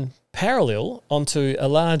in parallel onto a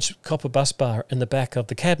large copper bus bar in the back of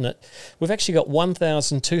the cabinet, we've actually got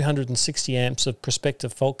 1,260 amps of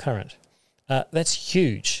prospective fault current. That's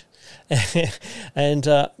huge. And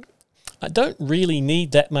I don't really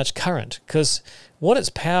need that much current, because what it's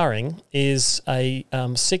powering is a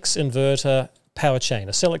 6 inverter power chain,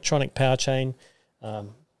 a Selectronic power chain.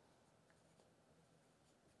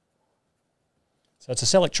 So it's a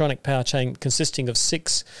Selectronic power chain consisting of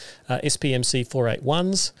 6 SPMC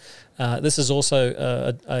 481s. This is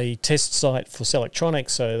also a test site for Selectronic,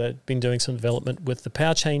 so they've been doing some development with the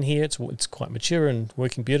power chain here. It's quite mature and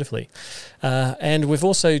working beautifully. And we've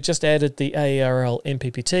also just added the AERL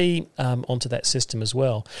MPPT onto that system as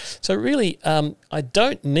well. So really, I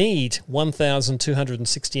don't need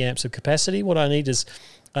 1,260 amps of capacity. What I need is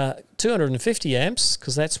 250 amps,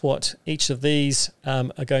 because that's what each of these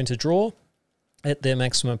are going to draw at their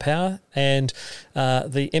maximum power, and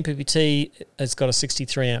the MPPT has got a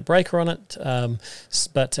 63 amp breaker on it,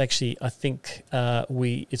 but actually I think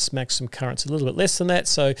its maximum current's a little bit less than that,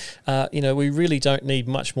 so we really don't need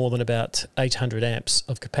much more than about 800 amps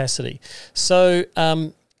of capacity. So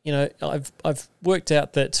I've worked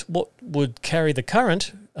out that what would carry the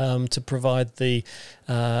current to provide the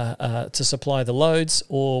to supply the loads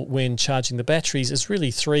or when charging the batteries is really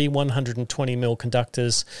 3 120 mil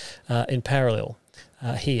conductors in parallel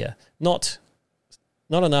here. Not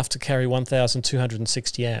enough to carry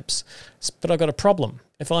 1,260 amps. But I've got a problem.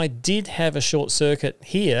 If I did have a short circuit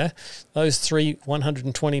here, those 3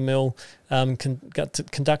 120 mil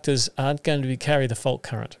conductors aren't going to carry the fault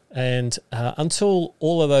current. And until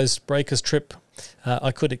all of those breakers trip,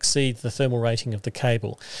 I could exceed the thermal rating of the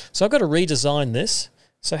cable. So I've got to redesign this.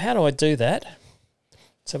 So how do I do that?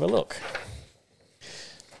 Let's have a look.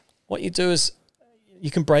 What you do is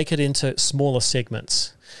you can break it into smaller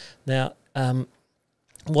segments. Now,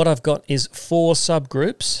 what I've got is 4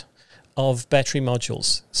 subgroups of battery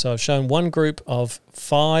modules. So I've shown one group of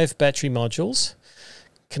 5 battery modules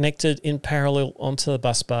connected in parallel onto the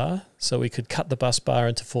bus bar. So we could cut the bus bar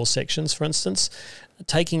into 4 sections, for instance,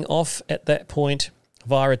 taking off at that point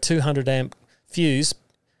via a 200 amp fuse,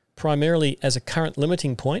 primarily as a current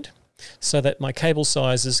limiting point, so that my cable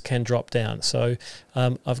sizes can drop down. So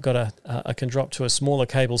I can drop to a smaller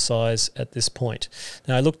cable size at this point.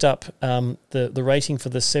 Now I looked up the rating for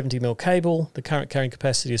this 70mm cable. The current carrying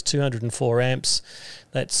capacity is 204 amps.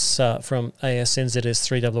 That's from NZS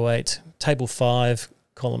 388, table 5,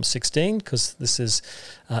 column 16, because this is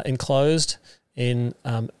enclosed in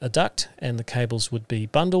a duct and the cables would be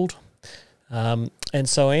bundled. And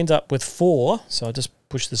so I end up with 4, so I'll just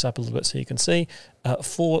push this up a little bit so you can see,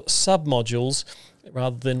 4 sub-modules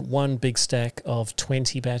rather than one big stack of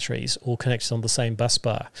 20 batteries all connected on the same bus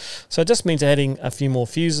bar. So it just means adding a few more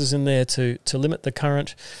fuses in there to limit the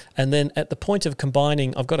current. And then at the point of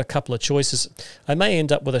combining, I've got a couple of choices. I may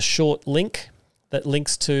end up with a short link that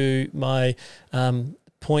links to my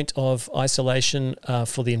point of isolation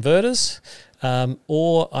for the inverters,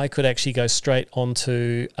 or I could actually go straight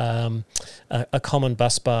onto a common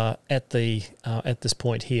bus bar at this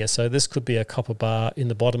point here. So this could be a copper bar in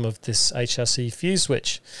the bottom of this HRC fuse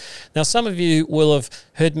switch. Now some of you will have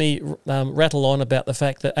heard me rattle on about the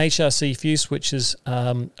fact that HRC fuse switches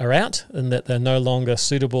are out and that they're no longer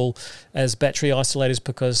suitable as battery isolators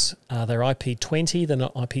because they're IP20, they're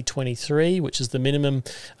not IP23, which is the minimum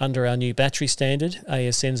under our new battery standard.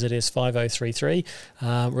 NZS 5033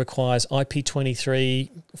 requires IP23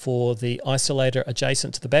 for the isolator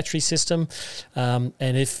adjacent to the battery system. And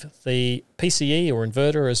if the PCE or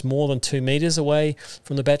inverter is more than 2 meters away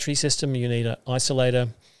from the battery system, you need an isolator,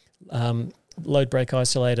 load break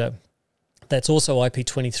isolator. That's also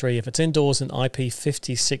IP23 if it's indoors, and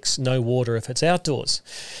IP56 no water if it's outdoors.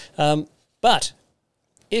 But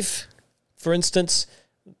if, for instance,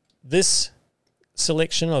 this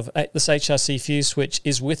selection of this HRC fuse switch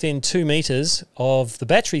is within 2 meters of the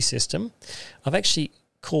battery system, I've actually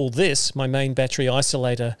called this my main battery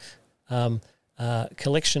isolator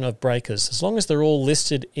collection of breakers. As long as they're all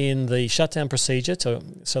listed in the shutdown procedure,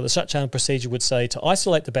 so the shutdown procedure would say to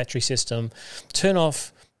isolate the battery system, turn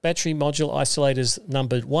off battery module isolators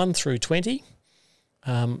numbered 1 through 20.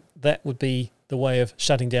 That would be the way of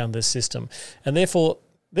shutting down this system. And therefore,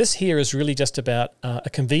 this here is really just about a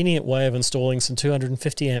convenient way of installing some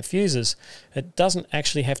 250 amp fuses. It doesn't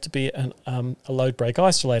actually have to be a load break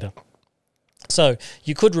isolator. So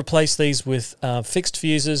you could replace these with fixed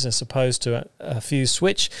fuses as opposed to a fuse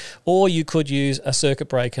switch, or you could use a circuit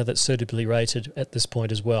breaker that's suitably rated at this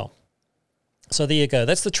point as well. So there you go.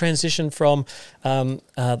 That's the transition from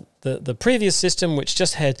the previous system, which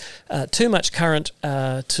just had too much current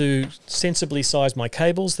to sensibly size my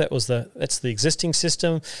cables. That's the existing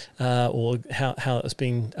system, or how it was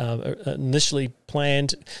being initially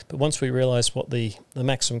planned. But once we realised what the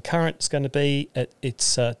maximum current is going to be,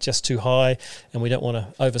 it's just too high, and we don't want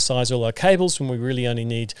to oversize all our cables when we really only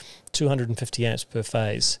need 250 amps per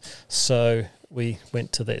phase. So we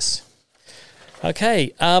went to this.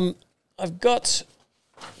 Okay. I've got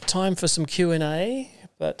time for some Q&A,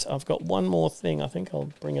 but I've got one more thing. I think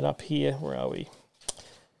I'll bring it up here. Where are we?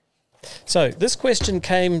 So this question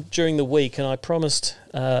came during the week, and I promised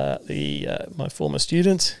my former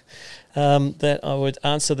student that I would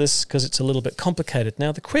answer this because it's a little bit complicated.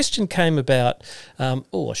 Now, the question came about... I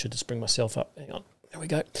should just bring myself up. Hang on. There we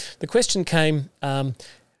go. The question came,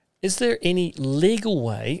 is there any legal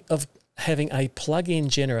way of having a plug-in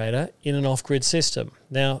generator in an off-grid system?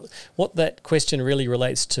 Now, what that question really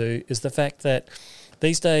relates to is the fact that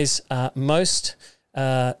these days most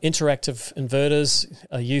interactive inverters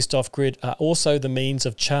used off-grid are also the means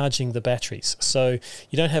of charging the batteries. So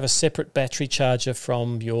you don't have a separate battery charger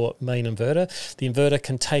from your main inverter. The inverter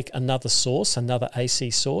can take another source, another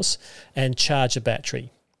AC source, and charge a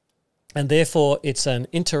battery. And therefore, it's an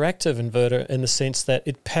interactive inverter in the sense that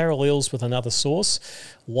it parallels with another source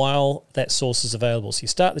while that source is available. So you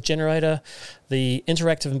start the generator, the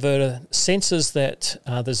interactive inverter senses that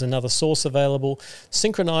there's another source available,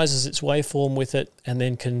 synchronizes its waveform with it, and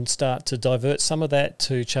then can start to divert some of that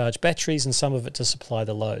to charge batteries and some of it to supply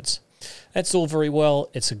the loads. That's all very well.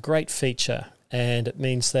 It's a great feature. And it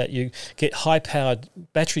means that you get high-powered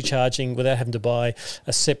battery charging without having to buy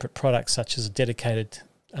a separate product such as a dedicated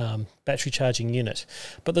battery charging unit.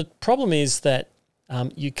 But the problem is that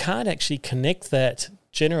you can't actually connect that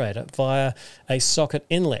generator via a socket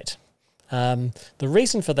inlet. The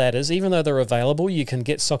reason for that is, even though they're available, you can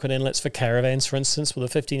get socket inlets for caravans, for instance, with a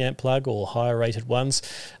 15 amp plug or higher rated ones,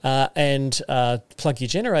 and plug your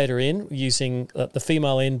generator in using the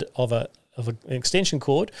female end of an extension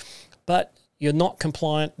cord. But you're not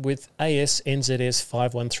compliant with AS NZS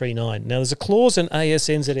 5139. Now, there's a clause in AS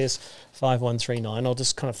NZS 5139, I'll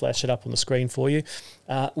just kind of flash it up on the screen for you,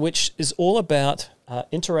 which is all about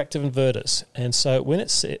interactive inverters. And so when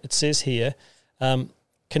it says here,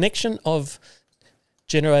 connection of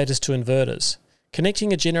generators to inverters.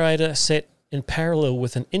 Connecting a generator set in parallel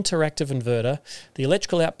with an interactive inverter, the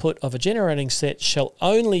electrical output of a generating set shall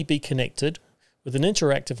only be connected with an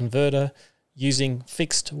interactive inverter using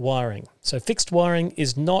fixed wiring. So fixed wiring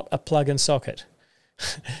is not a plug-in socket.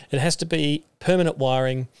 It has to be permanent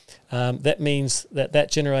wiring. That means that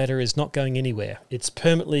that generator is not going anywhere. It's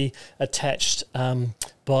permanently attached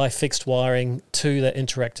by fixed wiring to the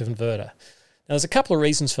interactive inverter. Now, there's a couple of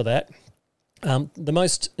reasons for that. The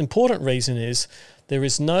most important reason is there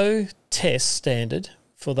is no test standard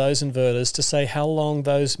for those inverters to say how long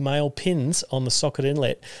those male pins on the socket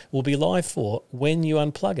inlet will be live for when you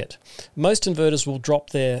unplug it. Most inverters will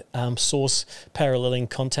drop their source paralleling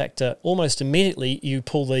contactor almost immediately you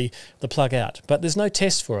pull the plug out, but there's no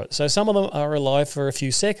test for it. So some of them are alive for a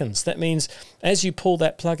few seconds. That means as you pull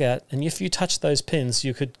that plug out, and if you touch those pins,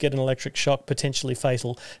 you could get an electric shock, potentially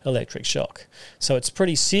fatal electric shock. So it's a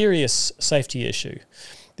pretty serious safety issue.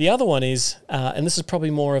 The other one is, and this is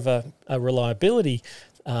probably more of a reliability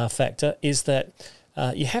factor, is that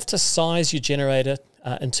you have to size your generator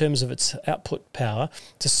in terms of its output power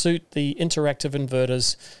to suit the interactive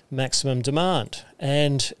inverter's maximum demand.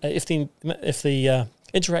 And if the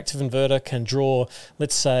interactive inverter can draw,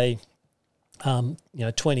 let's say,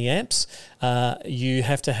 20 amps, you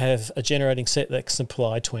have to have a generating set that can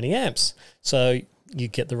supply 20 amps. So you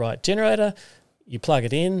get the right generator, you plug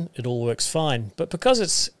it in, it all works fine. But because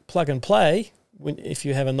it's plug and play, if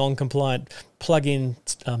you have a non-compliant plug-in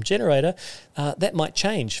generator, that might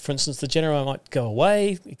change. For instance, the generator might go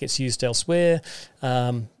away, it gets used elsewhere.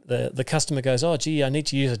 The customer goes, oh, gee, I need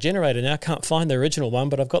to use a generator now. I can't find the original one,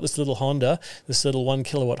 but I've got this little Honda, this little 1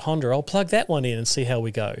 kilowatt Honda. I'll plug that one in and see how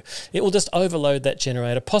we go. It will just overload that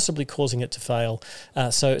generator, possibly causing it to fail.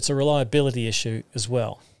 So it's a reliability issue as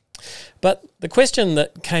well. But the question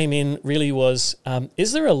that came in really was,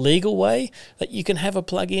 is there a legal way that you can have a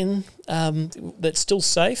plug-in that's still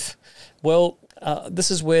safe? Well,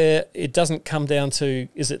 this is where it doesn't come down to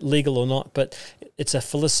is it legal or not, but it's a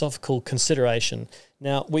philosophical consideration.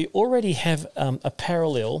 Now, we already have a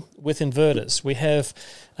parallel with inverters. We have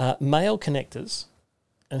male connectors,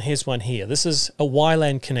 and here's one here. This is a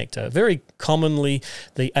WLAN connector, very commonly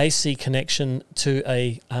the AC connection to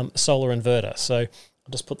a solar inverter. So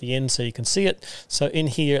I'll just put the end so you can see it. So in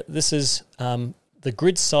here, this is the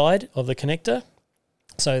grid side of the connector.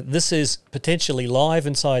 So this is potentially live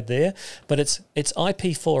inside there, but it's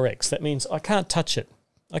IP4X. That means I can't touch it.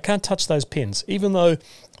 I can't touch those pins, even though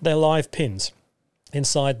they're live pins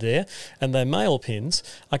inside there and they're male pins.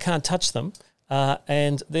 I can't touch them.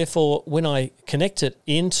 And therefore, when I connect it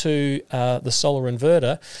into the solar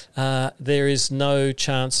inverter, there is no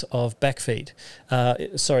chance of backfeed.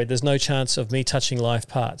 There's no chance of me touching live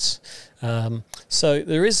parts. So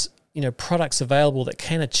there is, products available that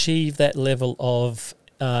can achieve that level of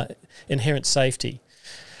inherent safety.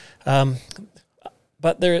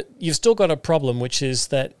 But you've still got a problem, which is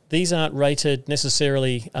that these aren't rated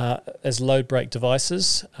necessarily as load break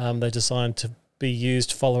devices. They're designed to be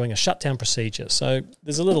used following a shutdown procedure. So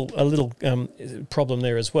there's a little problem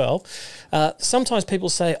there as well. Sometimes people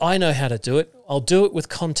say, I know how to do it. I'll do it with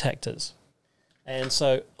contactors. And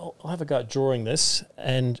so I'll have a go at drawing this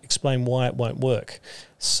and explain why it won't work.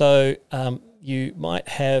 So you might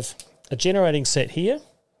have a generating set here.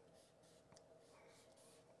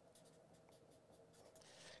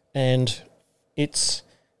 And it's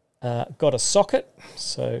got a socket.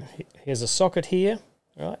 So here's a socket here,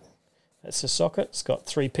 right? That's a socket. It's got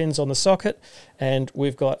 3 pins on the socket, and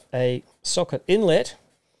we've got a socket inlet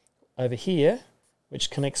over here,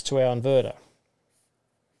 which connects to our inverter.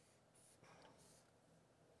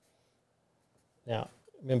 Now,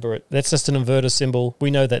 remember, that's just an inverter symbol.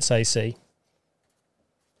 We know that's AC.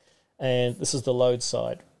 And this is the load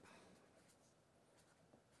side.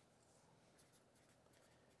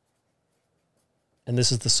 And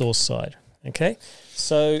this is the source side. Okay,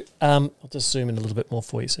 so I'll just zoom in a little bit more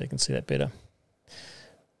for you so you can see that better.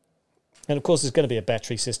 And of course, there's going to be a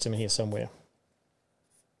battery system here somewhere.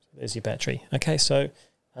 There's your battery. Okay, so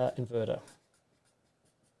inverter.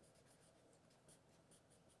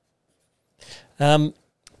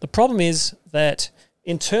 The problem is that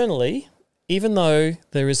internally, even though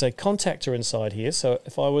there is a contactor inside here, so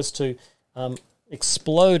if I was to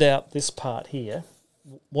explode out this part here,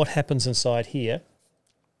 what happens inside here?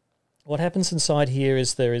 What happens inside here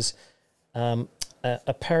is there is a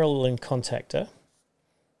paralleling contactor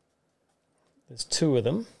There's two of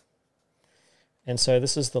them. And so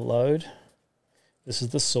this is the load. This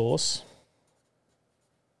is the source.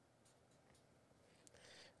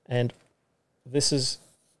 And this is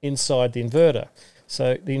inside the inverter.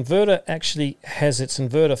 So the inverter actually has its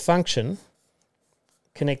inverter function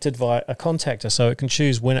connected via a contactor, so it can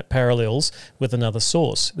choose when it parallels with another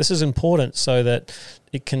source. This is important so that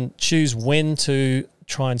it can choose when to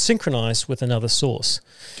try and synchronize with another source.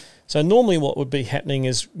 So normally what would be happening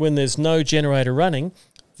is when there's no generator running,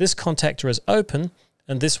 this contactor is open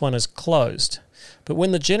and this one is closed. But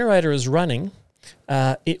when the generator is running,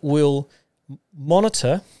 it will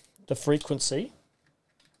monitor the frequency.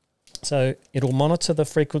 So it'll monitor the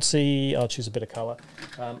frequency, I'll choose a bit of color,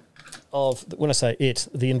 when I say it,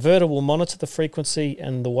 the inverter will monitor the frequency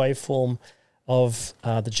and the waveform of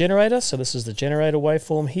the generator. So this is the generator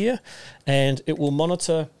waveform here, and it will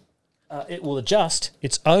monitor, it will adjust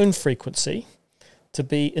its own frequency to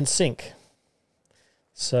be in sync.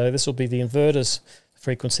 So this will be the inverter's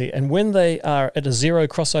frequency, and when they are at a zero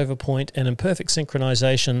crossover point and in perfect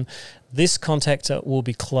synchronization, this contactor will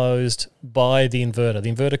be closed by the inverter.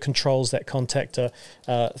 The inverter controls that contactor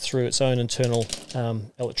through its own internal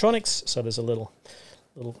electronics. So there's a little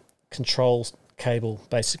control cable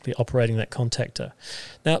basically operating that contactor.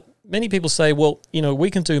 Now, many people say, well, you know, we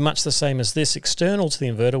can do much the same as this external to the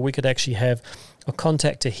inverter. We could actually have a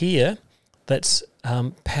contactor here that's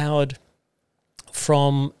powered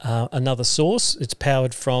from another source. It's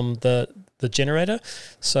powered from the generator.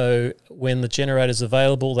 So when the generator is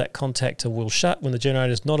available, that contactor will shut. When the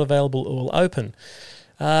generator is not available, it will open.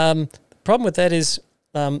 The problem with that is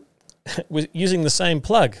we're using the same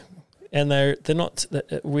plug, and they're not.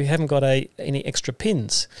 We haven't got any extra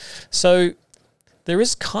pins. So there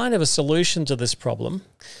is kind of a solution to this problem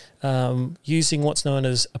using what's known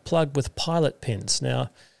as a plug with pilot pins. Now,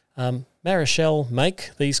 Marichal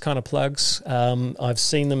make these kind of plugs. I've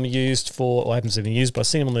seen them used for, or I haven't seen them used, but I've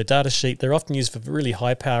seen them on their data sheet. They're often used for really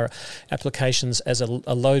high power applications as a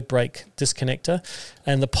load break disconnector.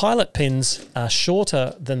 And the pilot pins are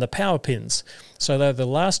shorter than the power pins. So they're the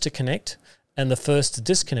last to connect and the first to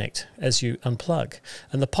disconnect as you unplug.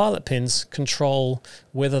 And the pilot pins control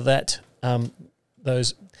whether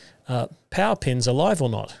those power pins are live or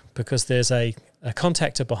not, because there's a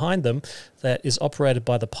contactor behind them that is operated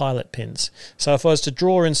by the pilot pins. So if I was to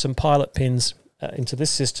draw in some pilot pins into this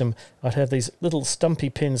system, I'd have these little stumpy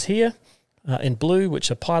pins here in blue, which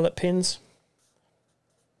are pilot pins.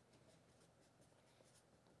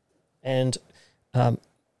 And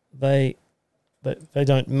they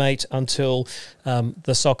don't mate until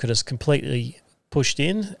the socket is completely pushed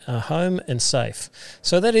in, home and safe.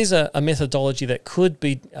 So that is a methodology that could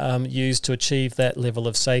be used to achieve that level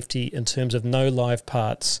of safety in terms of no live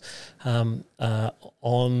parts that are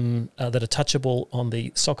touchable on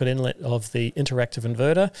the socket inlet of the interactive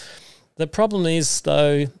inverter. The problem is,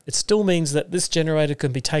 though, it still means that this generator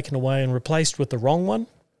can be taken away and replaced with the wrong one.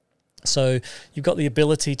 So you've got the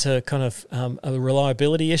ability to kind of a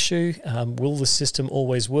reliability issue. Will the system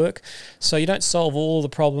always work? So you don't solve all the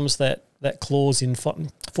problems that clause in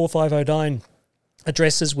 4509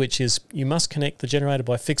 addresses, which is you must connect the generator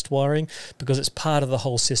by fixed wiring because it's part of the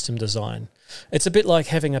whole system design. It's a bit like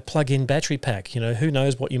having a plug-in battery pack. You know, who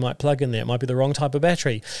knows what you might plug in there? It might be the wrong type of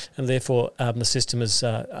battery, and therefore the system is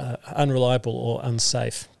unreliable or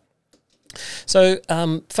unsafe. So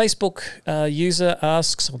Facebook user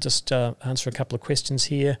asks, I'll just answer a couple of questions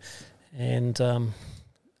here, and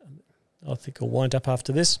I think I'll wind up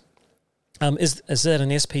after this. Is that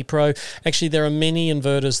an SP Pro? Actually, there are many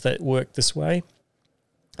inverters that work this way.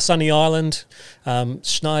 Sunny Island,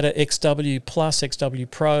 Schneider XW Plus, XW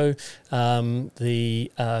Pro,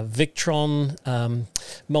 the Victron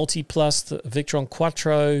Multi Plus, the Victron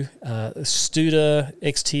Quattro, Studer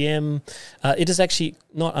XTM. It is actually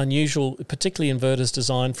not unusual, particularly inverters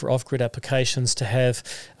designed for off-grid applications, to have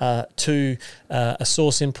a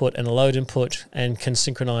source input and a load input and can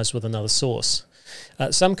synchronize with another source.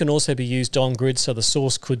 Some can also be used on-grid, so the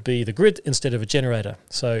source could be the grid instead of a generator.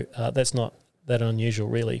 So that's not that unusual,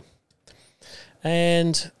 really.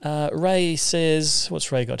 And Ray says,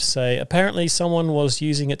 what's Ray got to say? Apparently someone was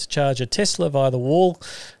using it to charge a Tesla via the wall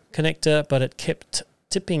connector, but it kept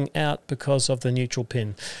tipping out because of the neutral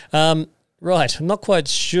pin. Right, I'm not quite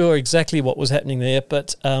sure exactly what was happening there,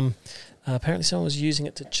 but apparently someone was using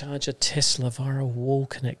it to charge a Tesla via a wall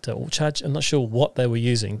connector, or charge, I'm not sure what they were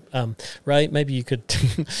using. Ray, maybe you could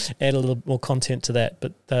add a little more content to that,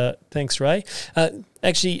 but thanks, Ray.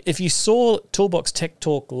 Actually, if you saw Toolbox Tech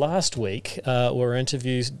Talk last week, where we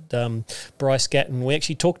interviewed Bryce Gatton, we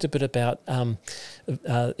actually talked a bit about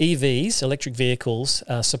EVs, electric vehicles,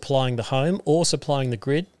 supplying the home or supplying the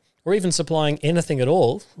grid. or even supplying anything at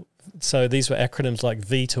all. So these were acronyms like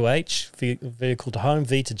V to H, vehicle to home,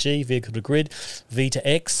 V to G, vehicle to grid, V to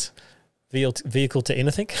X, vehicle to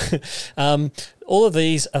anything. All of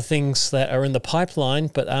these are things that are in the pipeline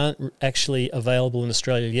but aren't actually available in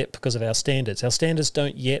Australia yet because of our standards. Our standards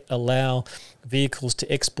don't yet allow vehicles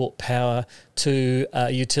to export power to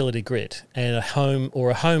a utility grid and a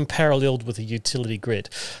home paralleled with a utility grid.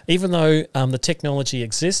 Even though the technology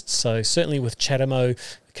exists, so certainly with CHAdeMO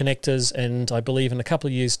connectors, and I believe in a couple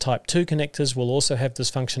of years Type 2 connectors will also have this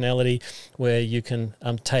functionality where you can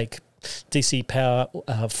take DC power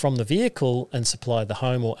from the vehicle and supply the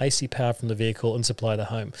home, or AC power from the vehicle and supply the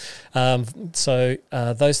home. So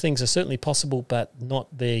those things are certainly possible, but not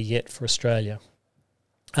there yet for Australia.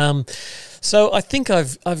 So I think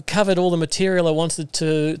I've covered all the material I wanted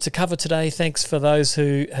to cover today. Thanks for those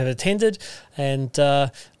who have attended. And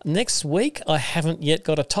next week I haven't yet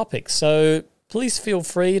got a topic, so please feel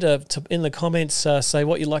free to in the comments say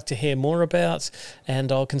what you'd like to hear more about, and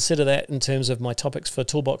I'll consider that in terms of my topics for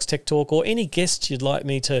Toolbox Tech Talk, or any guests you'd like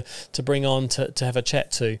me to bring on to have a chat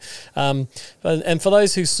to. And for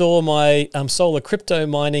those who saw my solar crypto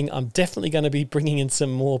mining, I'm definitely going to be bringing in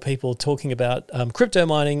some more people talking about crypto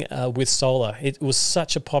mining with solar. It was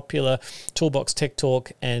such a popular Toolbox Tech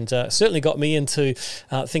Talk, and certainly got me into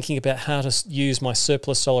thinking about how to use my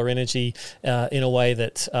surplus solar energy in a way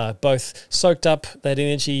that both soaked up that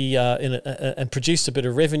energy and produced a bit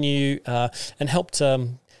of revenue and helped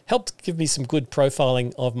give me some good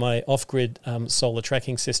profiling of my off-grid solar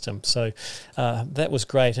tracking system. So that was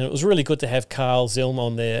great, and it was really good to have Carl Zilm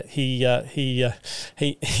on there. He's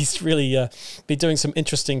really been doing some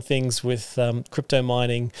interesting things with crypto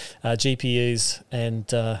mining, GPUs, and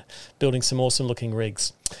building some awesome-looking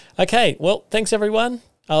rigs. Okay, well, thanks everyone.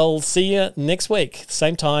 I'll see you next week,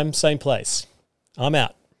 same time, same place. I'm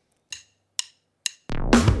out.